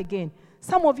 pick it up again.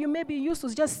 Some of you maybe used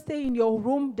to just stay in your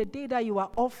room the day that you are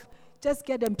off, just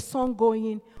get a song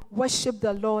going, worship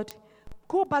the Lord.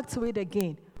 Go back to it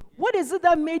again. What is it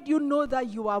that made you know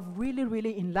that you are really,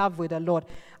 really in love with the Lord?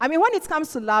 I mean, when it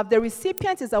comes to love, the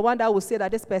recipient is the one that will say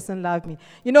that this person loved me.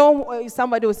 You know,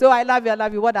 somebody will say, oh, I love you, I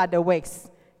love you. What are the works?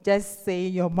 Just say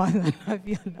your mother, I love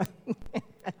you, I love you.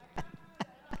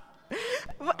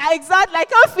 Exactly, I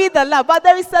can't feel the love, but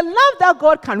there is a love that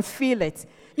God can feel it.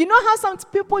 You know how some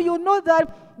people, you know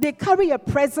that they carry a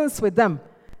presence with them.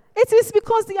 It is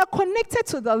because they are connected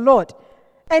to the Lord.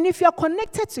 And if you are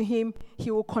connected to him, he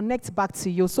will connect back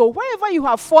to you. So wherever you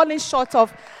have fallen short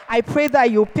of, I pray that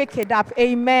you pick it up.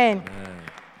 Amen.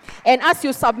 And as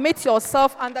you submit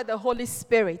yourself under the Holy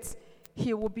Spirit,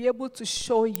 he will be able to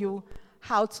show you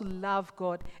how to love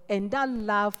God. And that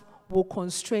love will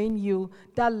constrain you.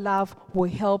 That love will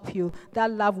help you. That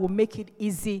love will make it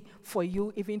easy for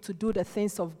you even to do the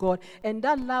things of God. And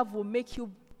that love will make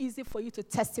you easy for you to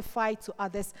testify to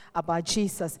others about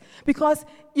Jesus. Because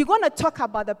you're going to talk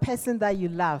about the person that you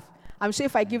love. I'm sure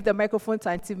if I give the microphone to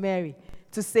Auntie Mary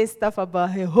to say stuff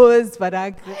about her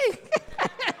husband,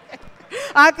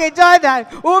 Uncle Jordan,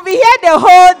 we'll be here the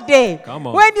whole day. Come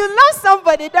on. When you love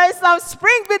somebody, there is some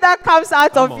spring bit that comes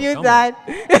out of you that...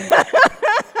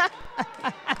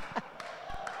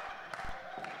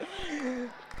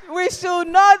 We should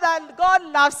know that God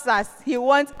loves us. He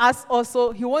wants us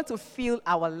also, he wants to feel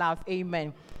our love.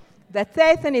 Amen. The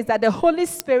third thing is that the Holy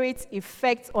Spirit's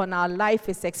effect on our life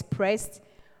is expressed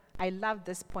I love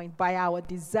this point, by our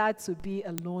desire to be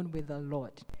alone with the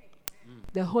Lord.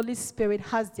 The Holy Spirit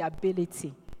has the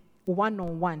ability,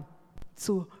 one-on-one,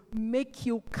 to make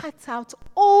you cut out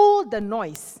all the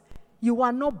noise. You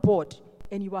are not bored,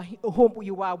 and you are home,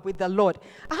 you are with the Lord.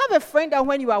 I have a friend that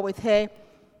when you are with her,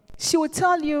 she will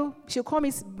tell you, she'll call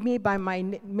me by my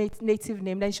native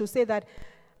name, then she'll say that,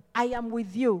 I am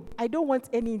with you. I don't want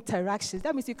any interactions.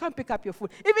 That means you can't pick up your phone.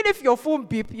 Even if your phone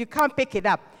beep, you can't pick it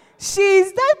up.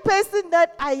 She's that person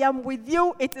that I am with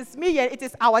you. It is me and it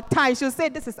is our time. She'll say,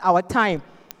 this is our time.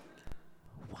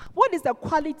 What is the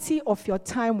quality of your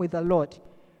time with the Lord?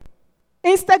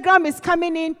 Instagram is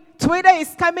coming in. Twitter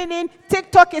is coming in.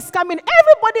 TikTok is coming.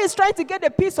 Everybody is trying to get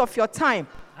a piece of your time.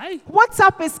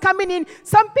 WhatsApp is coming in.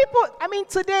 Some people,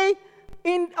 today,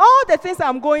 in all the things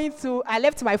I'm going through, I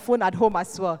left my phone at home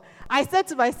as well. I said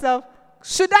to myself,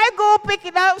 should I go pick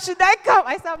it up? Should I come?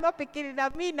 I said, I'm not picking it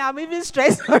up. Me now, I'm even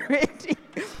stressed already.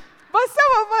 But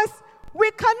some of us, we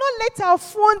cannot let our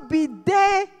phone be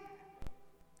there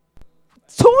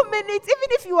 2 minutes. Even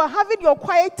if you are having your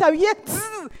quiet time,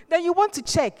 then you want to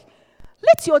check.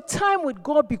 Let your time with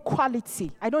God be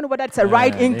quality. I don't know whether it's a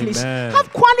right English. Amen.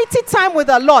 Have quality time with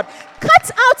the Lord.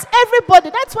 Cut out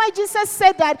everybody. That's why Jesus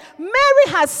said that Mary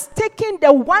has taken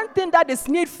the one thing that is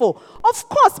needful. Of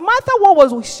course, Martha,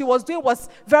 what she was doing was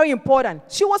very important.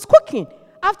 She was cooking.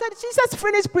 After Jesus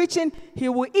finished preaching, he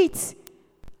will eat.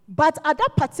 But at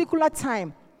that particular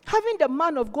time, having the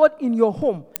man of God in your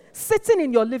home, sitting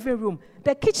in your living room,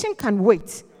 the kitchen can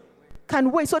wait.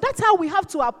 So that's how we have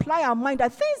to apply our mind. The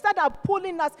things that are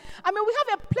pulling us. We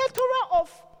have a plethora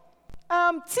of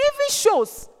TV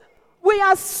shows. We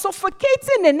are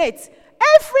suffocating in it.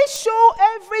 Every show,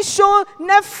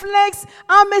 Netflix,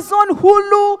 Amazon,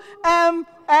 Hulu,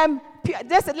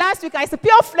 just last week I said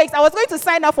Pure Flakes. I was going to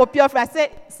sign up for Pure Flakes. I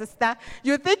said, sister,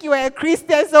 you think you are a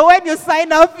Christian, so when you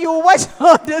sign up, you watch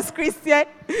all those Christian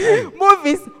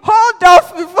movies. Hold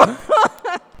off before.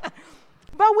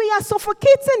 But we are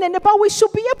suffocating in it, but we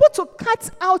should be able to cut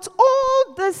out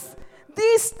all these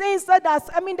things that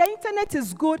the internet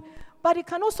is good, but it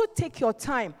can also take your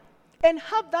time. And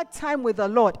have that time with the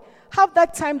Lord. Have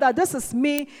that time that this is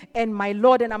me and my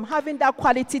Lord, and I'm having that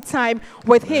quality time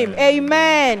with Him.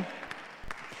 Amen.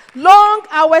 Long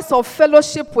hours of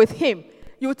fellowship with Him.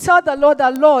 You tell the Lord,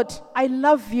 Lord, I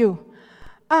love you.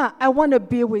 I want to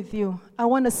be with you. I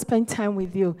want to spend time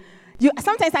with you.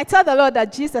 Sometimes I tell the Lord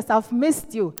that, Jesus, I've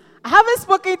missed you. I haven't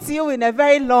spoken to you in a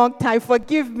very long time.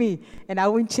 Forgive me, and I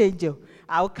won't change you.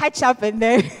 I'll catch up and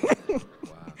then.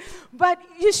 Wow. But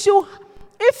you should,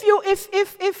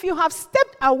 if you have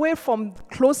stepped away from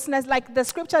closeness, like the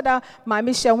scripture that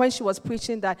Mami shared when she was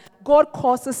preaching, that God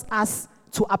causes us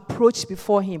to approach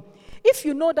before Him. If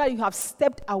you know that you have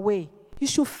stepped away, you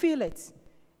should feel it.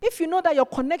 If you know that your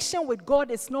connection with God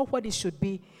is not what it should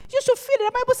be, you should feel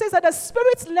it. The Bible says that the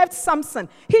spirits left Samson.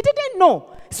 He didn't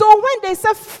know. So when they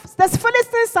said, the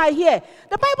Philistines are here,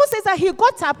 the Bible says that he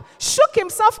got up, shook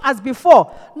himself as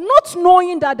before, not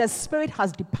knowing that the spirit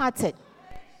has departed.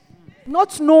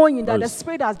 Not knowing that the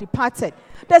spirit has departed.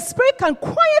 The spirit can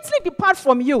quietly depart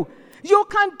from you. You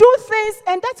can do things,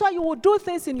 and that's why you will do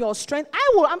things in your strength.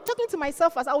 I'm talking to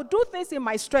myself as I will do things in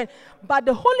my strength. But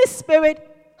the Holy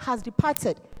Spirit has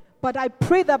departed. But I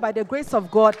pray that by the grace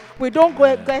of God, we don't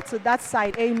get to that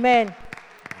side. Amen.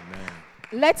 Amen.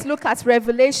 Let's look at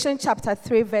Revelation chapter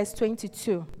 3, verse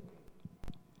 22.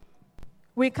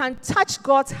 We can touch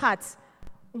God's heart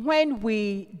when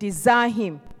we desire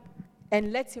Him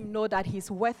and let Him know that He's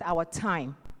worth our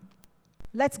time.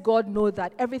 Let God know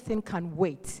that everything can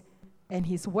wait and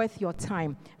He's worth your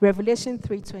time. Revelation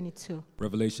 3:22.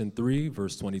 Revelation 3,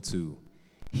 verse 22.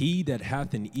 He that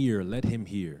hath an ear, let him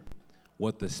hear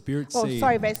what the Spirit saith.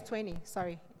 Verse 20.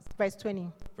 Verse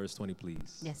 20. Verse 20,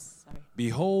 please. Yes, sorry.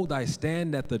 Behold, I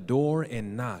stand at the door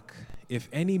and knock. If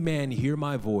any man hear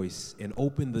my voice and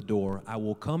open the door, I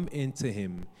will come into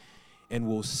him and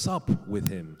will sup with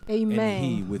him. Amen. And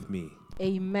he with me.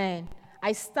 Amen.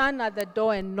 I stand at the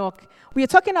door and knock. We are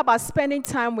talking about spending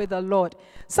time with the Lord.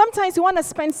 Sometimes you want to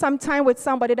spend some time with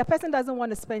somebody. The person doesn't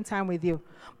want to spend time with you.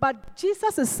 But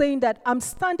Jesus is saying that I'm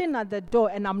standing at the door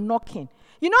and I'm knocking.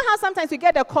 You know how sometimes you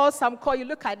get a call, some call, you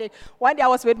look at it. One day I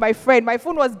was with my friend. My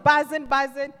phone was buzzing.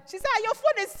 She said, your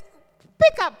phone is,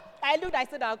 pick up. I looked, I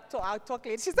said, I'll talk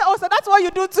later. She said, oh, so that's what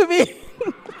you do to me.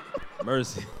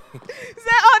 Mercy. She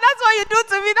said, oh, that's what you do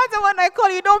to me. That's the one I call,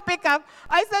 you don't pick up.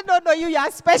 I said, no, you are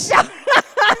special.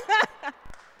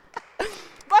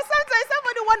 But sometimes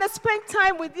somebody want to spend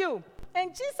time with you. And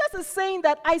Jesus is saying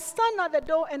that I stand at the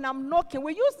door and I'm knocking.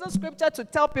 We use the scripture to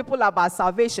tell people about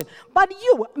salvation. But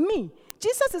me,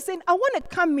 Jesus is saying, I want to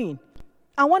come in.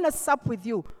 I want to sup with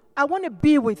you. I want to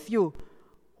be with you.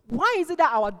 Why is it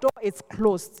that our door is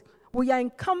closed? We are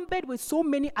encumbered with so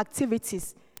many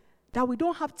activities that we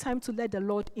don't have time to let the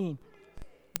Lord in.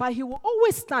 But he will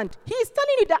always stand. He is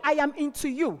telling you that I am into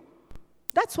you.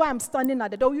 That's why I'm standing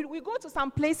at the door. We go to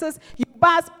some places, you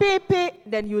pass, pay,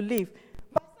 then you leave.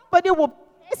 But somebody will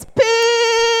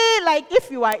pay, like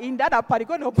if you are in that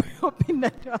apartment, you're going to open the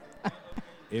door.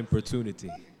 Importunity.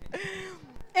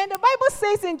 And the Bible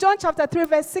says in John chapter 3,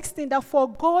 verse 16, that for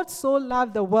God so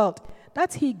loved the world,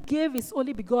 that he gave his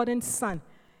only begotten son.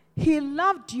 He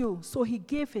loved you, so he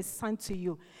gave his son to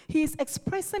you. He is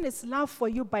expressing his love for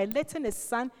you by letting his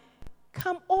son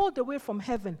come all the way from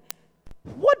heaven.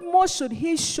 What more should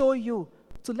he show you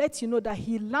to let you know that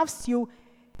he loves you,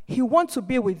 he wants to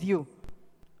be with you?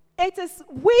 It is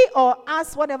we or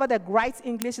us, whatever the right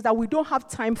English is, that we don't have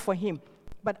time for him.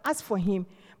 But as for him,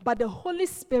 but the Holy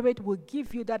Spirit will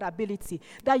give you that ability,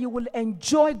 that you will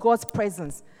enjoy God's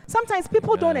presence. Sometimes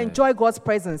people don't enjoy God's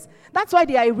presence. That's why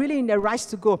they are really in a rush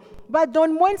to go. But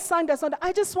Don Moen sang the song,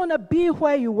 I just want to be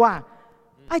where you are.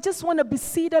 I just want to be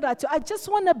seated at you. I just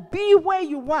want to be where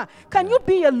you are. Can you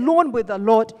be alone with the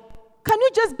Lord? Can you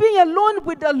just be alone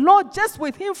with the Lord, just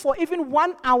with him for even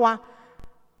 1 hour?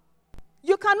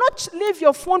 You cannot leave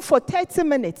your phone for 30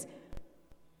 minutes.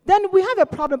 Then we have a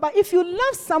problem. But if you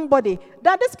love somebody,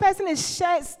 that this person is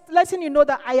letting you know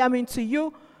that I am into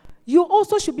you, you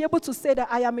also should be able to say that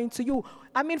I am into you.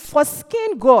 I mean,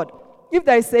 forskin God, if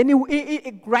there is any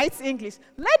right English,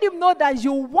 let him know that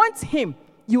you want him,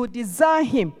 you desire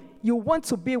him, you want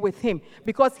to be with him.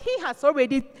 Because he has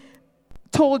already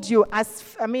told you,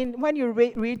 when you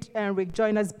read Rick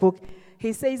Joyner's book,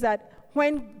 he says that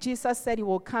when Jesus said he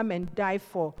will come and die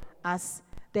for us,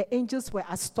 the angels were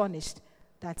astonished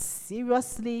that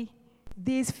seriously,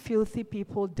 these filthy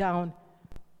people down,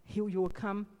 you will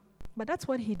come. But that's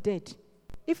what he did.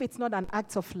 If it's not an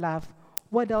act of love,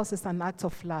 what else is an act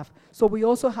of love? So we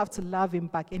also have to love him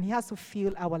back, and he has to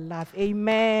feel our love.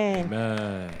 Amen.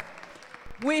 Amen.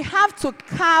 We have to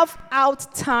carve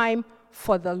out time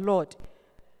for the Lord.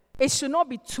 It should not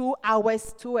be 2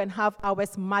 hours, 2.5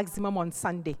 hours maximum on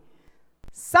Sunday.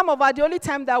 Some of us, the only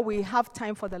time that we have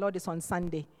time for the Lord is on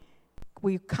Sunday.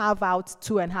 We carve out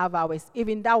 2.5 hours.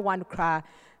 Even that one cry,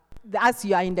 as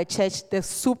you are in the church, the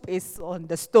soup is on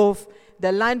the stove,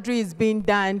 the laundry is being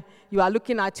done, you are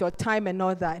looking at your time and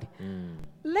all that.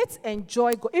 Let's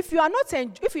enjoy God. If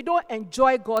you don't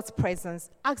enjoy God's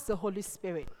presence, ask the Holy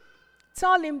Spirit.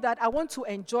 Tell him that I want to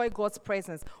enjoy God's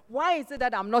presence. Why is it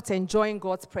that I'm not enjoying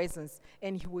God's presence?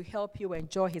 And he will help you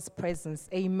enjoy his presence.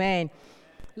 Amen.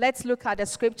 Let's look at the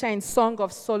scripture in Song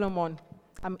of Solomon.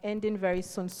 I'm ending very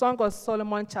soon. Song of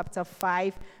Solomon, chapter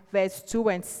 5, verse 2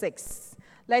 and 6.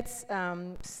 Let's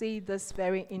see this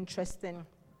very interesting.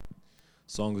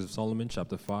 Songs of Solomon,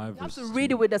 chapter 5, You have verse to read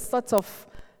 2. it with a sort of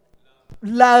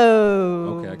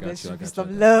love. Okay, I got you.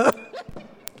 Some love.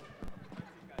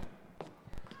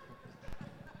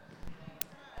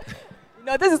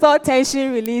 No, this is all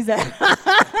tension releaser.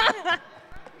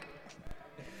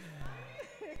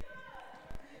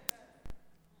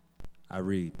 I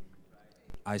read,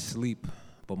 I sleep,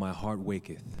 but my heart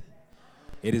waketh.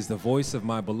 It is the voice of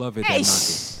my beloved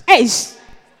that knocketh,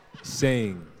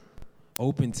 saying,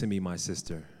 open to me, my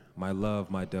sister, my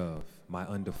love, my dove, my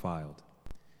undefiled.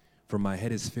 For my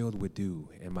head is filled with dew,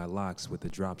 and my locks with the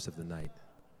drops of the night.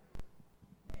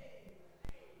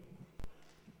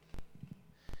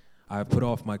 I have put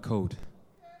off my coat,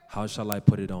 how shall I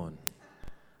put it on?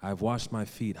 I have washed my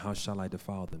feet, how shall I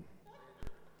defile them?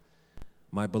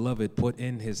 My beloved put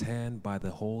in his hand by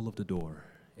the hole of the door,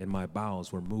 and my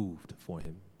bowels were moved for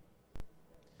him.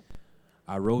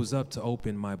 I rose up to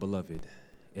open my beloved,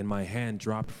 and my hand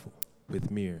dropped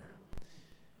with myrrh,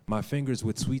 my fingers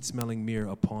with sweet-smelling myrrh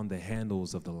upon the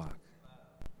handles of the lock.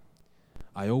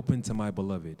 I opened to my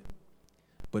beloved,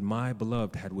 but my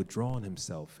beloved had withdrawn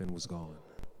himself and was gone.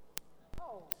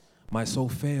 My soul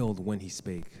failed when he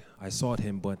spake. I sought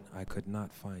him, but I could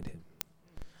not find him.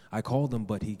 I called him,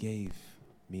 but he gave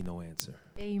me no answer.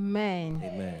 Amen.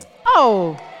 Amen.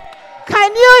 Oh,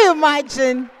 can you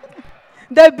imagine?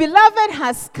 The beloved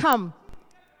has come,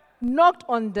 knocked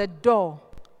on the door,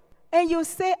 and you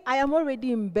say, I am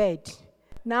already in bed.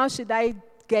 Now should I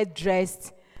get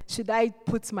dressed? Should I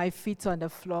put my feet on the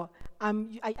floor?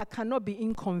 I cannot be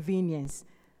inconvenienced.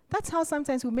 That's how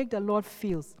sometimes we make the Lord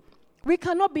feel. We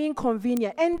cannot be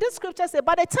inconvenient. And this scripture says,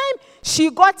 by the time she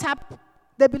got up,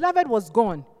 the beloved was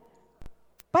gone.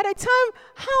 By the time,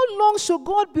 how long should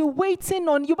God be waiting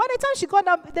on you? By the time she got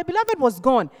up, the beloved was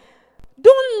gone.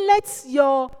 Don't let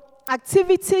your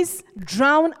activities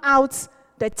drown out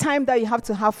the time that you have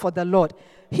to have for the Lord.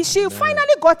 She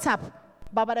finally got up.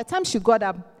 But by the time she got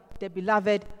up, the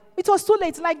beloved, it was too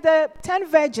late. Like the 10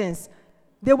 virgins,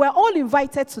 they were all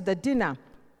invited to the dinner.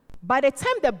 By the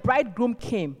time the bridegroom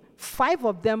came, 5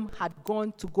 of them had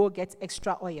gone to go get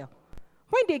extra oil.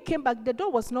 When they came back, the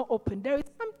door was not open. There is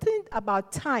something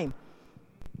about time.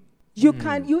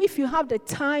 If you have the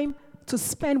time to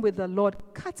spend with the Lord,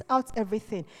 cut out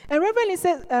everything. And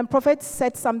Reverend Prophet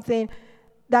said something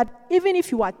that even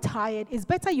if you are tired, it's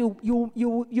better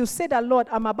you say that, Lord,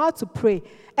 I'm about to pray,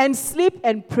 and sleep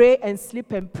and pray and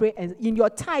sleep and pray and in your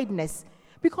tiredness.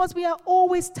 Because we are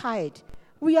always tired.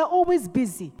 We are always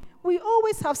busy. We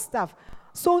always have stuff.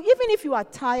 So even if you are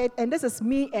tired, and this is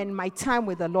me and my time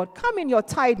with the Lord, come in your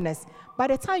tiredness. By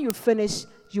the time you finish,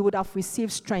 you would have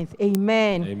received strength.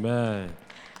 Amen. Amen.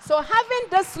 So having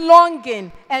this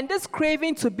longing and this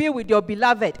craving to be with your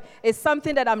beloved is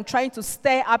something that I'm trying to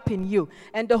stir up in you.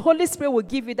 And the Holy Spirit will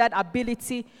give you that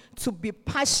ability to be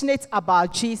passionate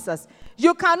about Jesus.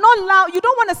 You don't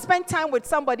want to spend time with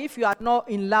somebody if you are not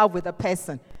in love with a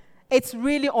person. It's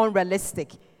really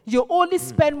unrealistic. You only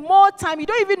spend more time. You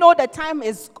don't even know the time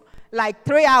is like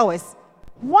 3 hours.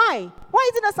 Why? Why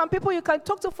is it that some people you can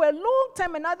talk to for a long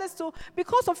time and others too?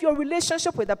 Because of your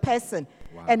relationship with the person.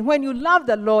 Wow. And when you love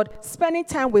the Lord, spending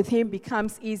time with him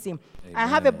becomes easy. Amen. I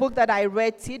have a book that I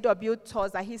read, T.W.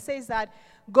 Tozer. He says that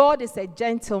God is a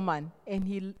gentleman and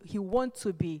he wants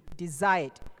to be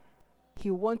desired.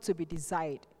 He wants to be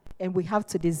desired. And we have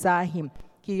to desire him.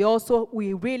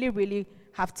 We really, really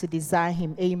have to desire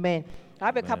him. Amen. I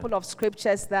have a couple of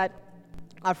scriptures that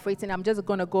I've written. I'm just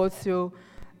going to go through.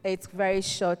 It's very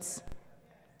short.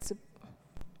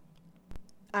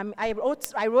 I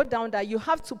wrote down that you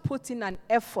have to put in an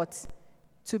effort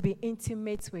to be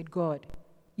intimate with God.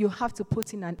 You have to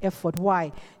put in an effort.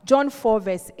 Why? John 4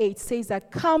 verse 8 says that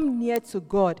come near to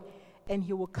God and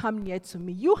he will come near to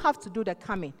me. You have to do the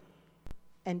coming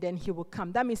and then he will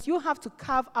come. That means you have to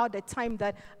carve out the time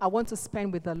that I want to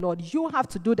spend with the Lord. You have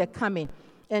to do the coming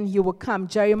and he will come.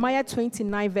 Jeremiah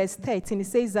 29 verse 13, it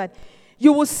says that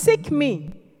you will seek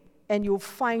me and you'll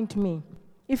find me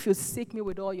if you seek me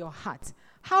with all your heart.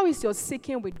 How is your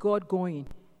seeking with God going?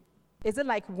 Is it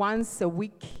like once a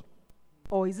week?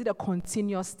 Or is it a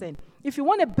continuous thing? If you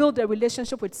want to build a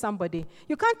relationship with somebody,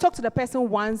 you can't talk to the person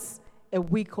once a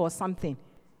week or something.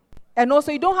 And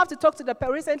also, you don't have to talk to the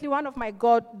person. Recently, one of my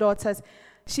goddaughters,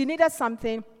 she needed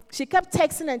something. She kept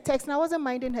texting and texting. I wasn't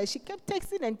minding her. She kept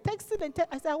texting and texting and texting.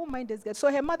 I said, I won't mind this girl. So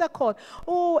her mother called.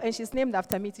 Oh, and she's named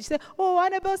after me. She said, oh,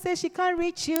 Annabelle says she can't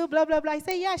reach you, blah, blah, blah. I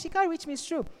said, yeah, she can't reach me. It's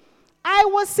true. I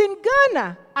was in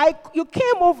Ghana. You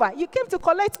came over. You came to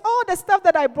collect all the stuff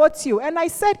that I brought you. And I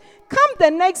said, come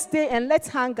the next day and let's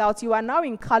hang out. You are now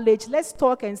in college. Let's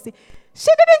talk and see. She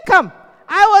didn't come.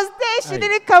 I was there. She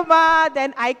didn't come.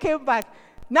 Then I came back.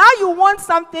 Now you want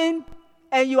something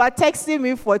and you are texting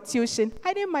me for tuition.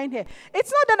 I didn't mind her.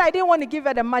 It's not that I didn't want to give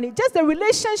her the money. Just the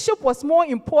relationship was more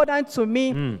important to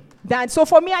me than. So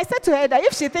for me, I said to her that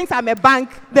if she thinks I'm a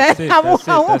bank, then I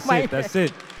won't mind her. That's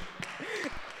it.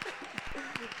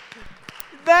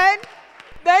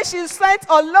 Then she sent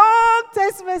a long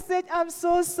text message. I'm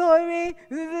so sorry.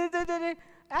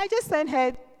 I just sent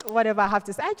her whatever I have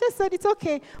to say. I just said it's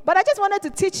okay. But I just wanted to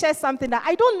teach her something that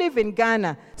I don't live in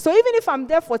Ghana. So even if I'm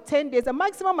there for 10 days, the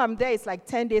maximum I'm there is like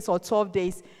 10 days or 12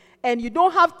 days. And you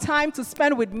don't have time to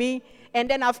spend with me. And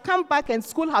then I've come back and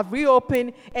school have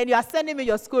reopened. And you are sending me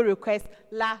your school request.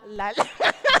 La, la, la.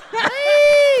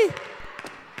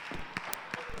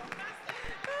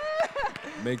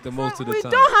 Make the most of the time. We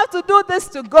don't have to do this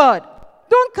to God.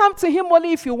 Don't come to him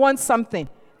only if you want something.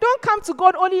 Don't come to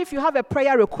God only if you have a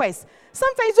prayer request.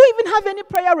 Sometimes you don't even have any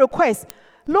prayer request.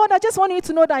 Lord, I just want you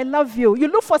to know that I love you. You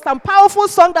look for some powerful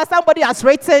song that somebody has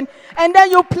written, and then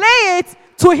you play it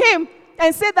to him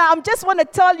and say that I just want to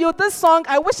tell you this song.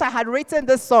 I wish I had written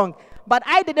this song, but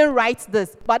I didn't write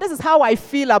this. But this is how I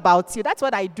feel about you. That's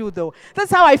what I do, though. This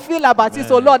is how I feel about you.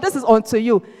 So, Lord, this is unto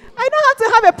you. I don't have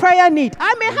to have a prayer need.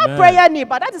 I may have prayer need,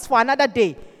 but that is for another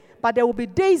day. But there will be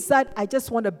days that I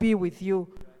just want to be with you.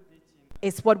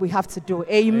 It's what we have to do.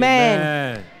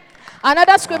 Amen.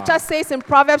 Another scripture says in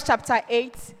Proverbs chapter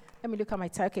 8. Let me look at my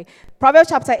time. Okay. Proverbs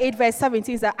chapter 8 verse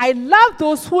 17 says, I love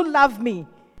those who love me.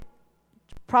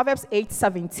 Proverbs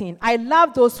 8:17. I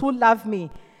love those who love me,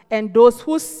 and those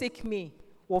who seek me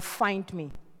will find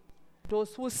me.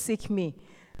 Those who seek me.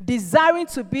 Desiring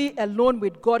to be alone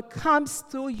with God comes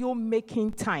through you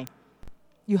making time.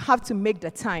 You have to make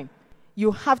the time.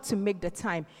 You have to make the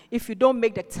time. If you don't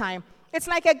make the time, it's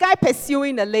like a guy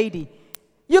pursuing a lady.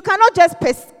 You cannot just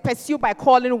pursue by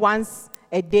calling once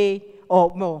a day or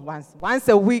no, once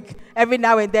a week, every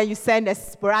now and then you send a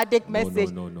sporadic message.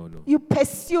 No. You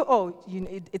pursue,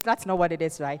 that's not what it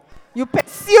is, right? You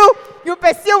pursue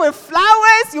with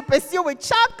flowers, you pursue with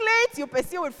chocolates, you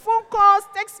pursue with phone calls,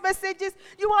 text messages.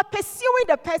 You are pursuing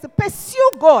the person.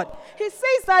 Pursue God. He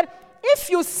says that if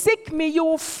you seek me, you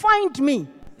will find me.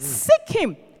 Seek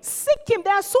him. Seek him.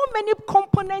 There are so many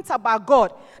components about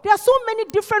God. There are so many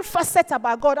different facets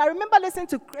about God. I remember listening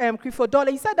to Clifford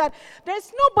Dollar. He said that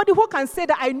there's nobody who can say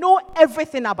that I know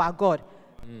everything about God.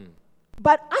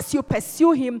 But as you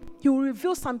pursue him, he will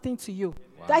reveal something to you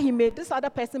that this other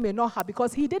person may not have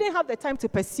because he didn't have the time to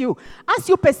pursue. As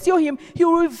you pursue him, he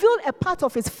will reveal a part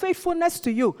of his faithfulness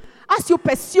to you. As you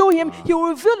pursue him, he will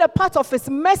reveal a part of his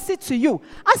mercy to you.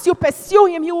 As you pursue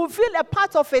him, he will reveal a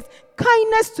part of his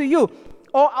kindness to you,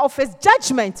 or of his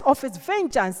judgment, of his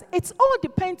vengeance. It all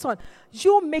depends on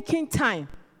you making time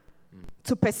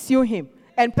to pursue him.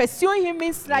 And pursuing him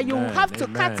means that you have to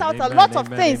cut out a lot of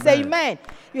things. Amen.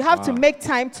 You have to make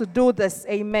time to do this.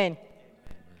 Amen.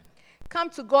 Come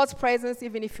to God's presence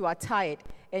even if you are tired,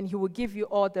 and he will give you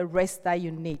all the rest that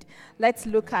you need. Let's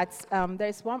look at,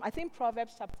 there's one, I think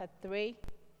Proverbs chapter 3.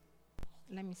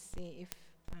 Let me see if,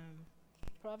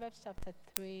 Proverbs chapter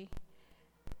 3.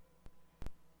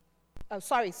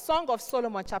 Song of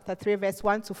Solomon chapter 3 verse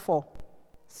 1 to 4.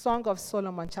 Song of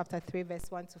Solomon chapter 3 verse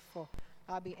 1 to 4.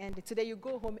 I'll be ending. Today you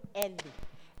go home early.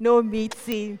 No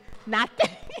meeting, nothing.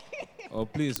 Oh,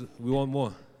 please, we want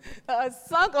more.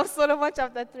 Song of Solomon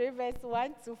chapter 3 verse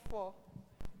 1 to 4.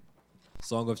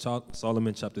 Song of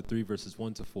Solomon chapter 3 verses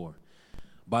 1 to 4.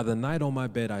 By the night on my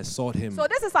bed I sought him. So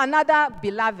this is another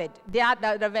beloved.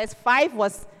 The verse 5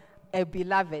 was a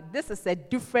beloved. This is a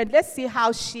different. Let's see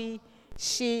how she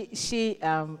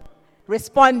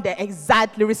responded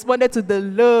to the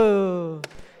love.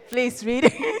 Please read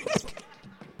it.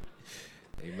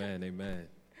 Amen.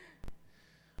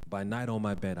 By night on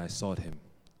my bed I sought him,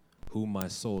 whom my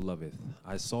soul loveth.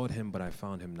 I sought him, but I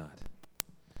found him not.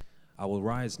 I will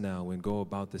rise now and go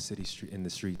about the city in the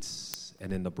streets,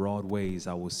 and in the broad ways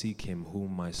I will seek him,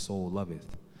 whom my soul loveth.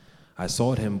 I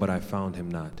sought him, but I found him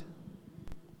not.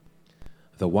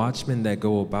 The watchmen that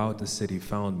go about the city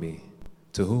found me,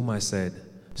 to whom I said,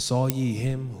 Saw ye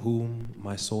him whom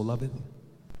my soul loveth?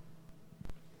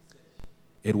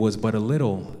 It was but a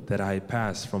little that I had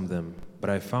passed from them, but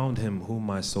I found him whom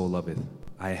my soul loveth.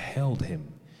 I held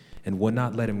him and would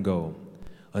not let him go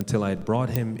until I had brought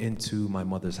him into my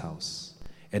mother's house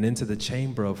and into the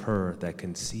chamber of her that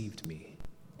conceived me.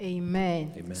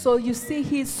 Amen. So you see,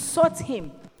 he sought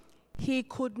him. She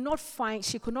could not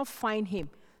find him.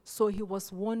 So he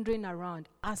was wandering around,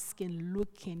 asking,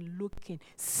 looking.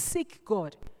 Seek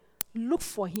God. Look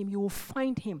for him. You will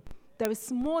find him. There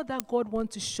is more that God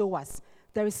wants to show us.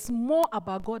 There is more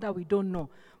about God that we don't know.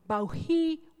 But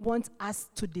he wants us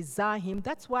to desire him.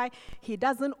 That's why he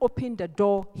doesn't open the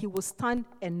door. He will stand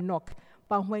and knock.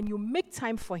 But when you make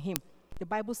time for him, the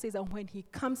Bible says that when he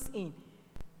comes in,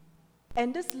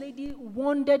 and this lady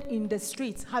wandered in the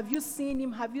streets. Have you seen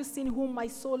him? Have you seen whom my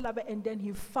soul loved? And then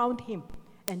he found him.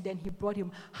 And then he brought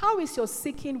him. How is your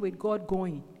seeking with God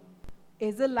going?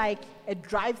 Is it like a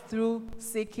drive-through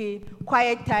seeking,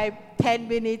 quiet time, 10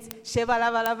 minutes, sheva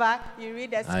lava lava, you read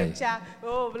the scripture,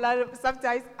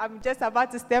 sometimes I'm just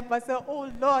about to step and say,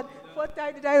 oh Lord, what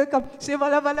time did I wake up? Sheva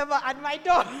lava lava at my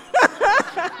door.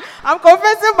 I'm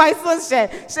confessing my son's share.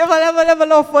 Sheva lava lava,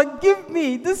 Lord, forgive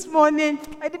me. This morning,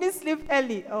 I didn't sleep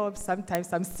early. Oh, sometimes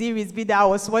some series that I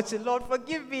was watching, Lord,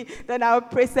 forgive me. Then I will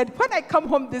pray, said, when I come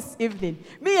home this evening,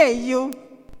 me and you,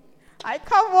 I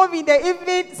come home in the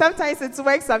evening. Sometimes it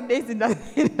works, some days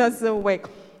it doesn't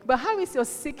work. But how is your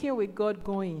seeking with God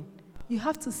going? You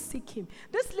have to seek him.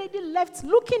 This lady left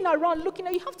looking around,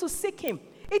 you have to seek him.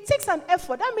 It takes an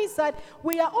effort. That means that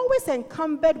we are always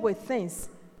encumbered with things.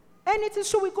 And it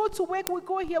is true, we go to work, we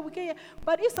go here, we go here.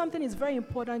 But if something is very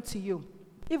important to you,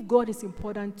 if God is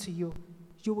important to you,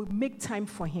 you will make time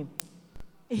for him.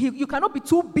 You cannot be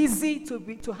too busy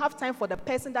to have time for the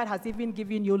person that has even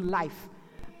given you life.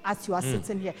 As you are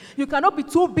sitting here, you cannot be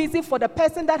too busy for the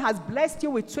person that has blessed you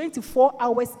with 24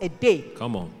 hours a day.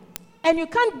 Come on. And you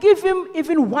can't give him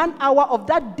even 1 hour of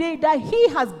that day that he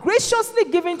has graciously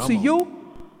given to you.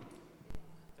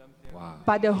 Wow.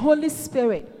 But the Holy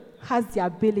Spirit has the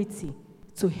ability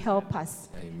to help us.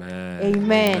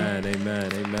 Amen.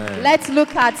 Let's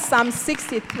look at Psalm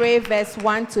 63 verse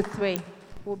 1 to 3.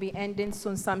 We'll be ending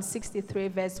soon. Psalm 63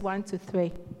 verse 1 to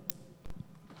 3.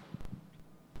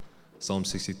 Psalm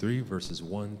 63, verses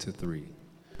 1 to 3.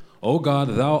 O God,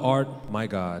 thou art my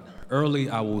God. Early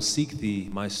I will seek thee.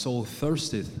 My soul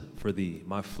thirsteth for thee.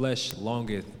 My flesh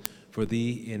longeth for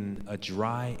thee in a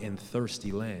dry and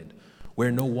thirsty land,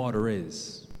 where no water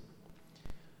is,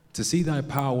 to see thy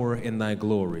power and thy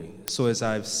glory, so as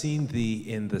I have seen thee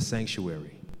in the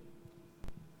sanctuary.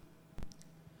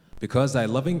 Because thy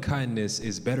loving kindness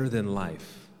is better than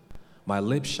life, my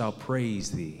lips shall praise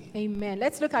thee. Amen.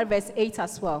 Let's look at verse 8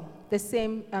 as well. The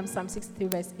same Psalm 63,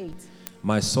 verse 8.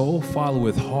 My soul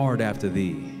followeth hard after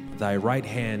thee, thy right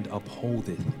hand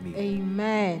upholdeth me.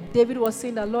 Amen. David was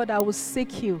saying, the Lord, I will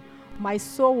seek you. My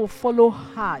soul will follow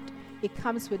hard. It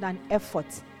comes with an effort.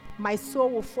 My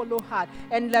soul will follow hard.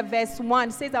 And the verse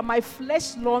 1 says that my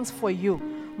flesh longs for you.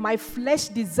 My flesh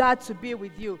desires to be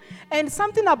with you. And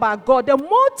something about God, the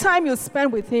more time you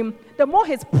spend with him, the more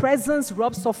his presence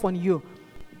rubs off on you.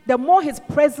 The more his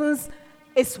presence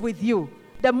is with you.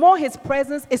 The more his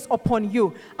presence is upon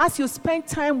you. As you spend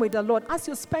time with the Lord,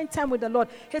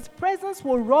 his presence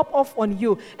will rub off on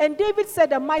you. And David said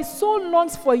that my soul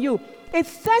longs for you. It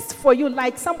thirsts for you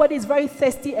like somebody is very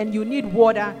thirsty and you need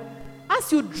water.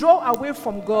 As you draw away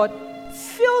from God,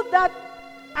 feel that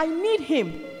I need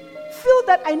him. Feel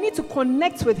that I need to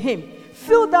connect with him.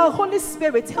 Feel the Holy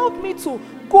Spirit. Help me to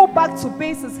go back to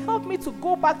basics. Help me to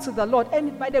go back to the Lord.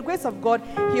 And by the grace of God,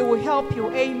 he will help you.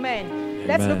 Amen.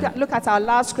 Let's look at our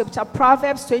last scripture,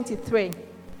 Proverbs 23.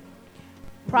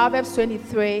 Proverbs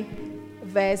 23,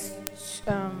 verse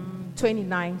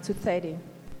 29 to 30.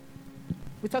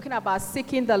 We're talking about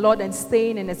seeking the Lord and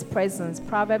staying in his presence.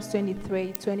 Proverbs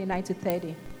 23, 29 to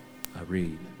 30. I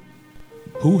read,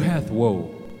 who hath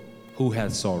woe? Who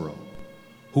hath sorrow?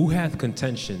 Who hath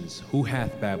contentions? Who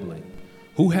hath babbling?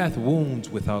 Who hath wounds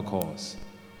without cause?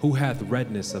 Who hath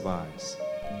redness of eyes?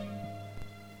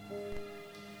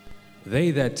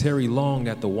 They that tarry long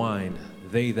at the wine,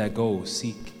 they that go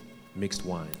seek mixed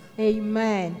wine.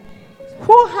 Amen.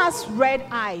 Who has red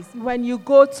eyes? When you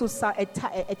go to a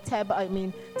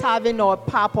tavern or a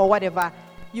pub or whatever,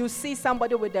 you see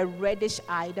somebody with a reddish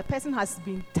eye. The person has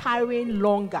been tarrying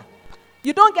longer.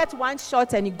 You don't get one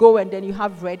shot and you go and then you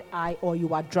have red eye or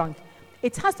you are drunk.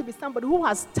 It has to be somebody who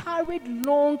has tarried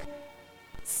long,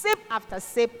 sip after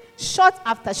sip, shot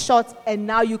after shot, and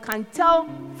now you can tell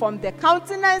from the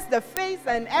countenance, the face,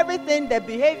 and everything, the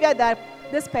behavior that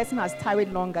this person has tarried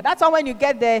longer. That's why when you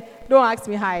get there, don't ask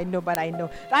me how I know, but I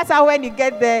know. That's how when you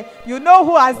get there, you know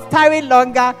who has tarried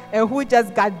longer and who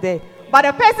just got there. But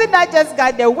the person that just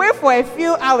got there, wait for a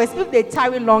few hours if they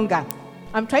tarry longer.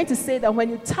 I'm trying to say that when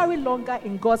you tarry longer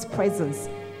in God's presence,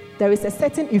 there is a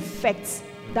certain effect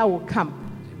that will come.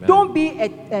 Amen. Don't be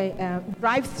a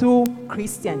drive-through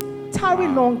Christian. Tarry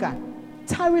longer.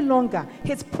 Tarry longer.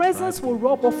 His presence will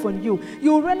rub off on you.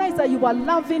 You realize that you are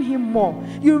loving him more.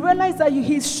 You realize that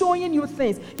he's showing you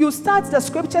things. You start the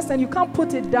scriptures and you can't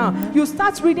put it down. You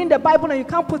start reading the Bible and you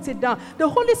can't put it down. The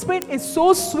Holy Spirit is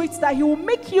so sweet that he will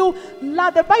make you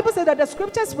love. The Bible said that the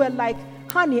scriptures were like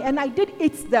honey and I did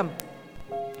eat them.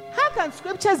 How can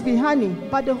scriptures be honey?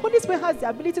 But the Holy Spirit has the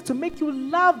ability to make you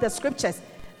love the scriptures.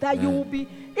 That you will be,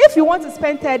 if you want to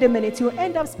spend 30 minutes, you'll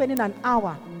end up spending an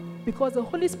hour. Because the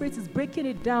Holy Spirit is breaking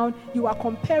it down. You are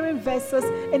comparing verses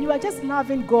and you are just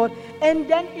loving God. And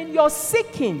then in your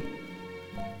seeking,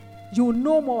 you will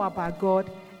know more about God.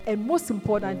 And most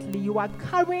importantly, you are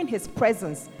carrying his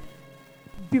presence.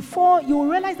 Before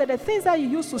you realize that the things that you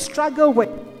used to struggle with,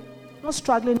 not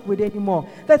struggling with anymore.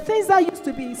 The things that used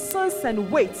to be sins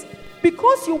and weights,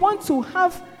 because you want to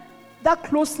have that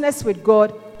closeness with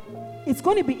God, it's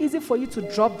going to be easy for you to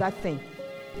drop that thing,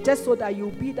 just so that you'll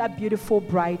be that beautiful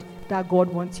bride that God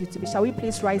wants you to be. Shall we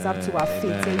please rise up to our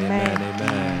feet? Amen.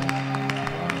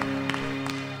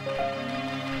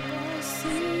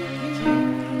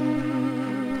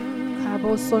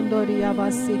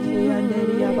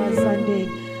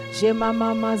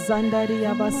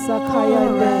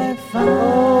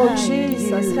 Oh,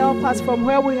 Jesus, help us from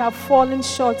where we have fallen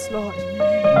short, Lord.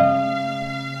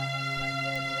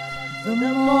 The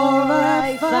more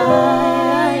I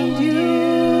find you,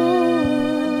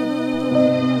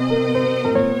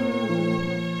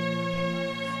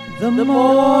 the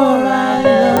more I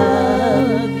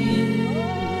love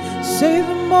you. Say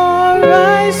the more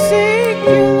I seek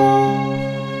you, Lord,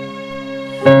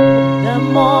 the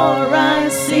more I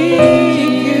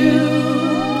seek you,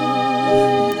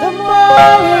 the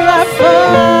more I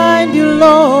find you,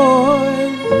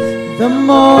 Lord, the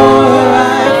more I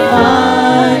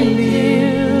find you,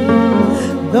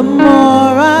 the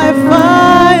more I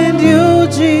find you,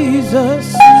 Jesus,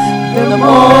 the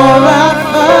more I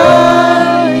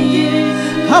find you.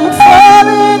 I'm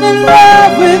falling in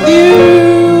love with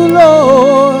you,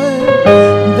 Lord,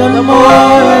 the more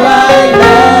I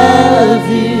love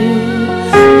you.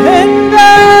 And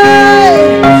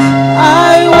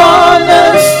I want to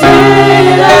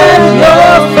sit at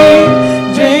your feet,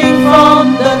 drink from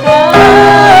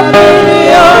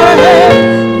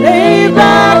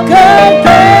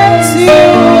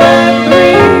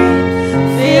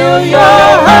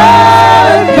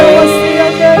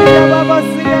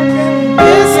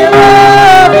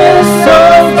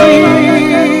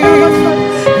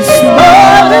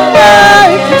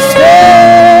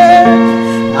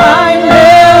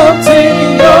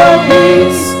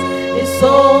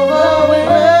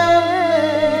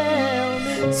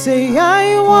Say,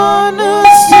 I wanna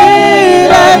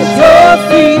sit at your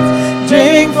feet,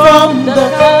 drink from the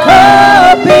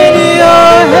cup in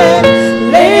your hand,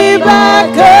 lay back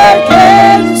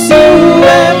against you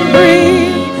and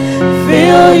breathe,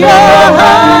 feel your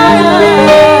heartbeat.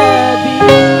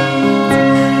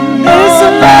 This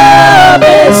love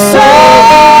is so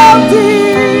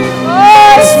deep,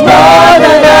 it's more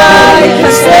than I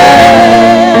can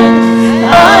stand.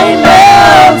 I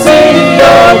melt in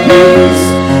your peace.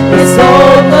 It's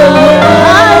over.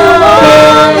 I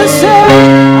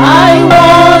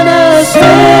wanna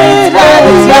sit at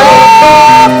your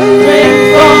feet, drink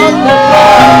from the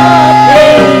cup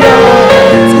in your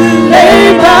hands, lay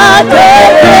back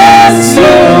against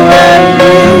you and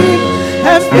me,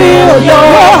 and feel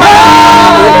your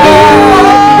heartbeat.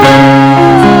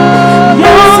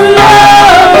 Your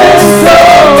love is so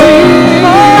deep,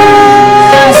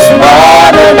 it's more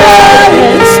than I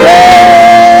can stand.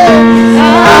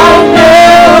 I'll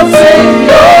melt in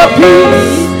your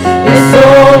peace. It's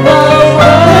over.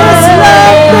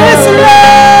 This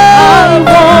love, I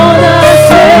wanna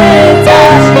sit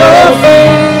at your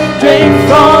feet, drink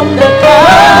from the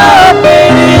cup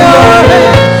in your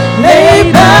hand, lay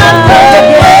back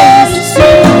against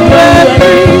you and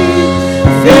breathe,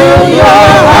 feel your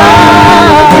heart.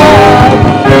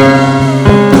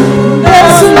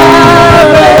 This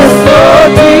love is so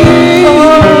deep,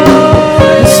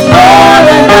 it's more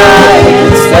than I can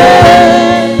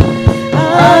stand. I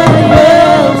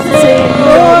melt in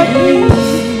your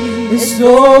peace. It's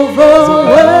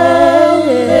overwhelming.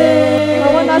 I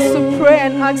want us to pray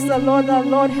and ask the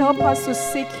Lord, help us to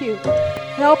seek you.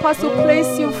 Help us to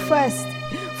place you first.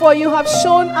 For you have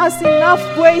shown us enough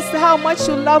ways how much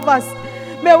you love us.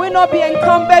 May we not be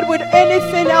encumbered with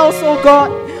anything else, oh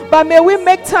God. But may we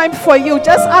make time for you.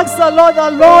 Just ask the Lord,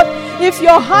 if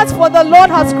your heart for the Lord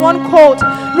has grown cold,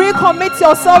 recommit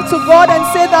yourself to God and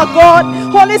say that, God,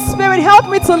 Holy Spirit, help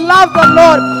me to love the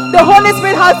Lord. The Holy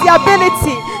Spirit has the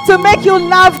ability to make you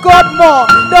love God more.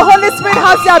 The Holy Spirit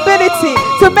has the ability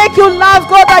to make you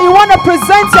love God, that you want to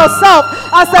present yourself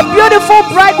as a beautiful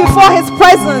bride before His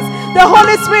presence. The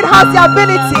Holy Spirit has the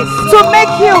ability to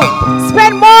make you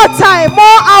spend more time,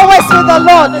 more hours with the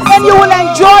Lord, and you will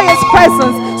enjoy His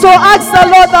presence. So ask the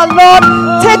Lord,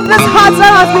 take this heart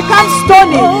that has become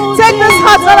stony, take this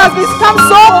heart that has become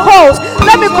so cold.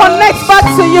 Let me connect back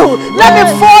to you. Let me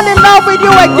fall in love with you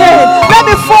again. Let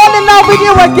me fall in love with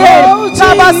you again. Fall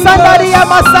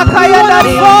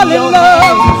in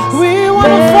love. We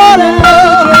want to fall in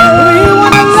love. We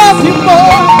want to love you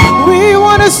more. We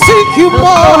want to seek you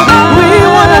more. We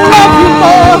want to love you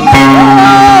more.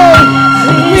 Oh,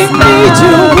 we need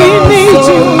you. We need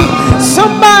you.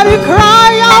 Somebody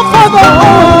cry out for the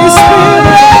Holy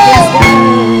Spirit.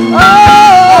 Oh,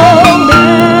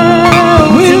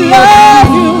 we love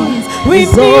you. We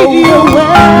need you.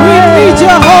 We need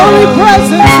your holy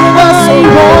presence with us. I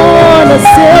wanna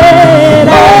sit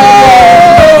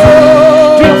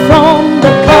drink from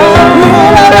the cup,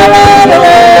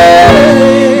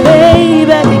 lay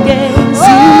back against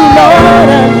you, Lord,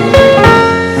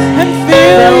 and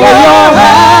feel your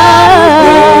heartbeat.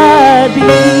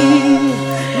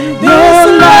 This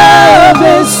love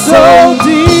is so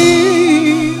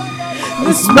deep,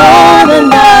 it's more than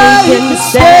I can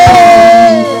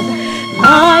stand. I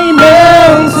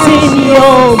melt in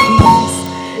your peace.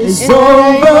 It's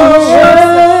over.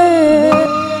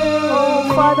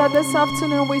 Oh, Father, this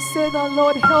afternoon we say that,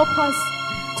 Lord, help us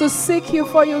to seek you.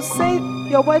 For you say,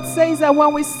 your word says that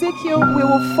when we seek you, we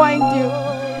will find you.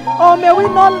 Oh, may we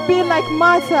not be like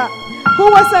Martha, who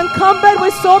was encumbered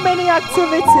with so many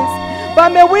activities,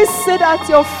 but may we sit at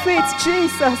your feet,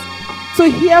 Jesus, to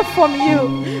hear from you.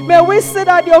 May we sit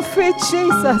at your feet,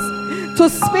 Jesus, to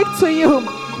speak to you,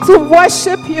 to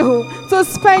worship you, to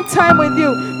spend time with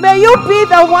you. May you be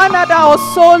the one that our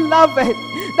soul loved,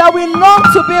 that we long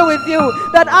to be with you.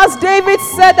 That as David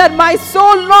said, that my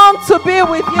soul longed to be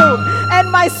with you, and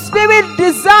my spirit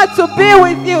desired to be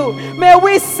with you. May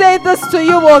we say this to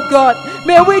you, O God.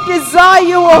 May we desire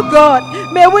you, O God.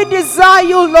 May we desire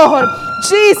you, Lord.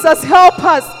 Jesus, help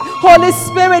us. Holy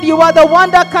Spirit, you are the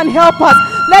one that can help us.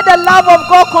 Let the love of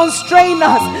God constrain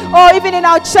us, or even in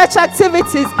our church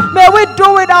activities. May we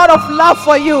do it out of love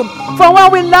for you. For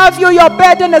when we love you, your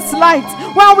burden is light.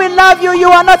 When we love you, you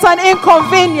are not an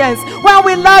inconvenience. When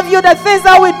we love you, the things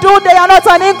that we do, they are not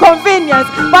an inconvenience,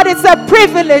 but it's a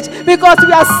privilege, because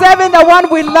we are serving the one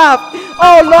we love.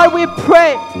 Oh Lord, we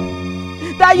pray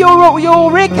that you will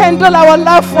rekindle our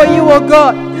love for you, oh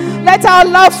God. Let our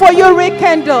love for you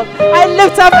rekindle. I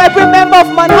lift up every member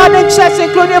of Manhattan Church,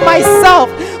 including myself.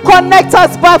 Connect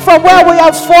us back from where we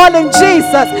have fallen,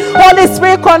 Jesus. Holy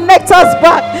Spirit, connect us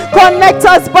back. Connect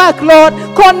us back, Lord.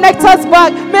 Connect us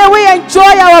back. May we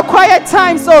enjoy our quiet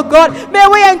times, oh God. May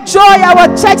we enjoy our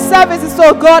church services,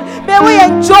 oh God. May we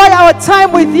enjoy our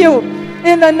time with you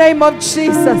in the name of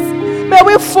Jesus. May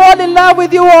we fall in love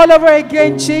with you all over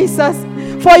again, Jesus.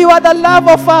 For you are the love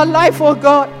of our life, oh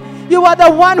God. You are the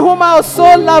one whom our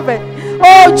soul loveth.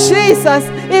 Oh Jesus,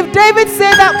 if David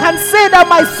can say that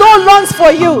my soul longs for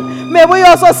you, may we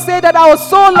also say that our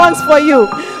soul longs for you.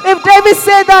 If David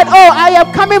said that, oh, I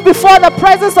am coming before the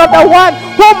presence of the one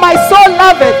whom my soul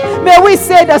loveth, may we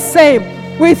say the same.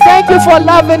 We thank you for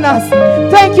loving us.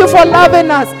 Thank you for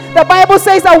loving us. The Bible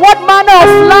says that what manner of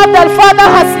love that Father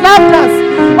has loved us.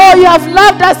 Oh, you have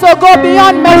loved us, so go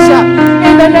beyond measure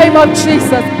in the name of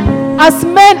Jesus. As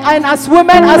men and as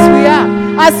women as we are,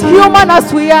 as human as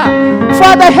we are,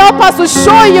 Father, help us to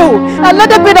show you a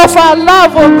little bit of our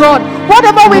love, oh God.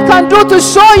 Whatever we can do to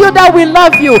show you that we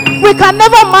love you. We can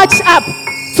never match up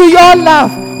to your love.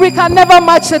 We can never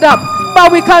match it up, but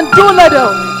we can do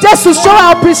little just to show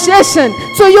our appreciation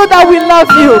to you that we love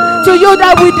you, to you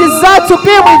that we desire to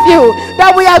be with you,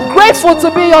 that we are grateful to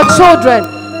be your children.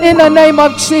 In the name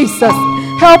of Jesus,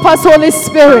 help us, Holy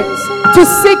Spirit, to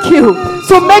seek you,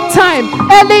 to make time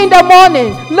early in the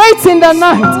morning, late in the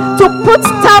night, to put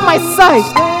time aside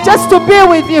just to be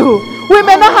with you. We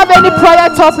may not have any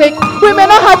prayer topic, we may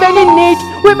not have any need,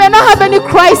 we may not have any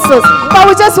crisis, but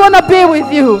we just want to be with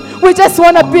you. We just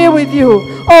want to be with you.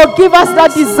 Oh, give us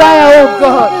that desire, oh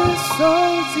God.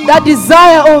 That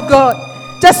desire, oh God,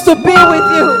 just to be with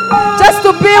you. Just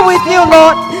to be with you,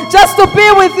 Lord. Just to be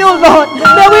with you, Lord.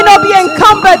 May we not be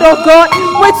encumbered, oh God,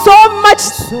 with so much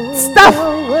stuff,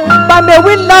 but may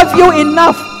we love you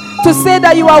enough to say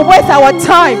that you are worth our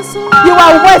time. You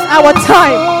are worth our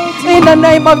time. In the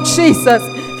name of Jesus.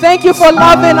 Thank you for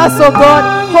loving us, oh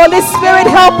God. Holy Spirit,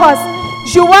 help us.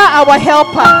 You are our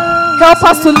helper. Help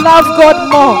us to love God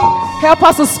more. Help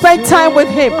us to spend time with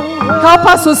Him. Help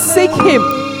us to seek Him.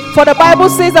 For the Bible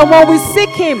says that when we seek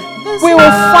Him, we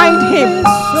will find Him.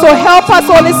 So help us,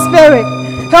 Holy Spirit.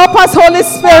 Help us, Holy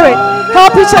Spirit.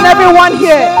 Help each and every one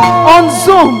here on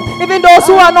Zoom, even those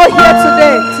who are not here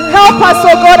today. Help us,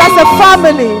 oh God, as a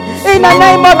family, in the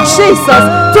name of Jesus,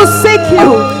 to seek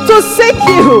you, to seek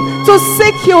you, to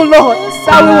seek you, Lord,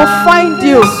 that we will find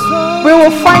you. We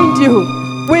will find you.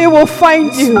 We will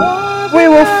find you. We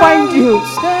will find you.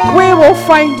 We will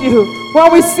find you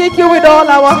when we seek you with all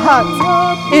our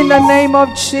heart. In the name of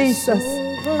Jesus.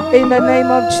 In the name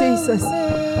of Jesus.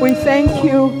 We thank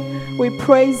you. We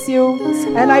praise you.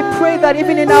 And I pray that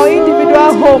even in our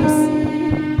individual homes,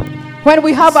 when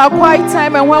we have our quiet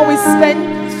time and when we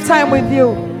spend time with you,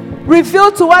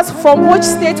 reveal to us from which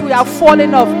state we have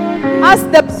fallen off. As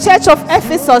the church of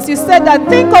Ephesus, you said that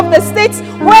think of the states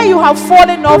where you have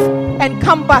fallen off and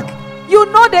come back. You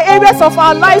know the areas of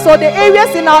our lives or the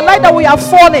areas in our life that we have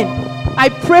fallen. I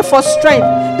pray for strength,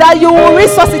 that you will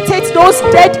resuscitate those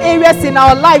dead areas in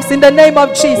our lives in the name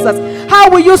of Jesus. How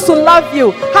we used to love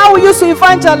you, how we used to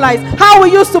evangelize, how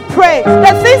we used to pray,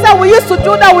 the things that we used to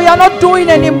do that we are not doing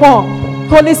anymore.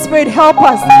 Holy Spirit, help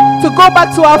us to go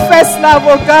back to our first love,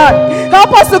 oh God.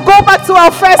 Help us to go back to our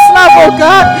first love, oh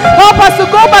God. Help us to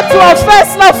go back to our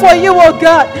first love for you, oh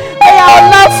God. May our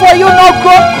love for you not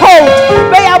grow cold.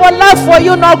 May our love for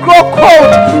you not grow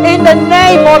cold in the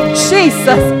name of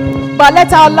Jesus. But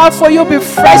let our love for you be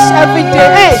fresh every day.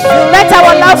 Hey, let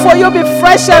our love for you be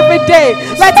fresh every day.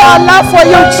 Let our love for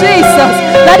you, Jesus,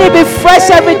 let it be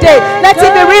fresh every day. Let it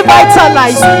be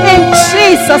revitalized in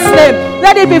Jesus' name.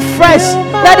 Let it be fresh.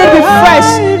 Let it be fresh.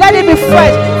 Let it be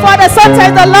fresh. Father,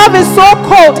 sometimes the love is so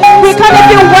cold. We can't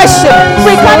even worship.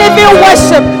 We can't even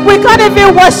worship. We can't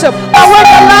even worship. But when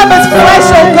the love is fresh,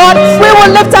 oh God, we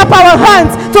will lift up our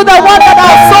hands to the one that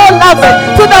our soul loveth.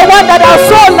 To the one that our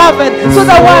soul loveth. To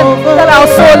the one that our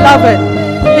soul loveth.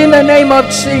 In the name of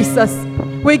Jesus,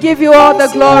 we give you all the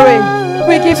glory.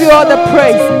 We give you all the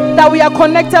praise that we are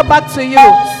connected back to you.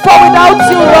 For without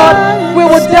you, Lord, we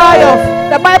will die off.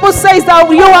 The Bible says that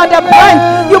you are the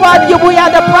branch. We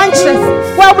are the branches.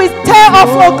 When we tear off,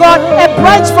 oh God, a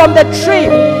branch from the tree,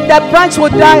 the branch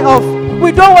will die off.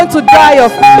 We don't want to die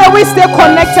off. May we stay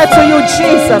connected to you,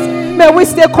 Jesus. May we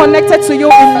stay connected to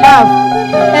you in love.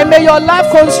 And may your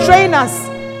love constrain us.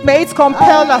 May it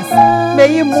compel us.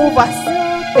 May it move us.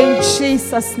 In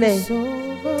Jesus' name.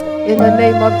 In the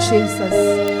name of Jesus.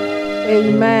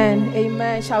 Amen.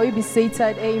 Amen. Shall we be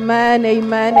seated? Amen.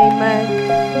 Amen.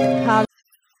 Amen.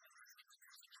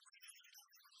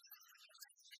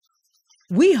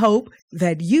 We hope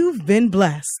that you've been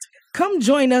blessed. Come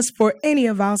join us for any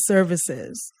of our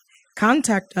services.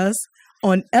 Contact us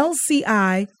on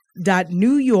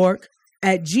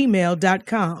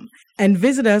lci.newyork@gmail.com and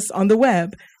visit us on the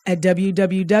web at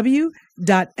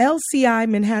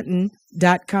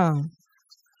www.lcimanhattan.com.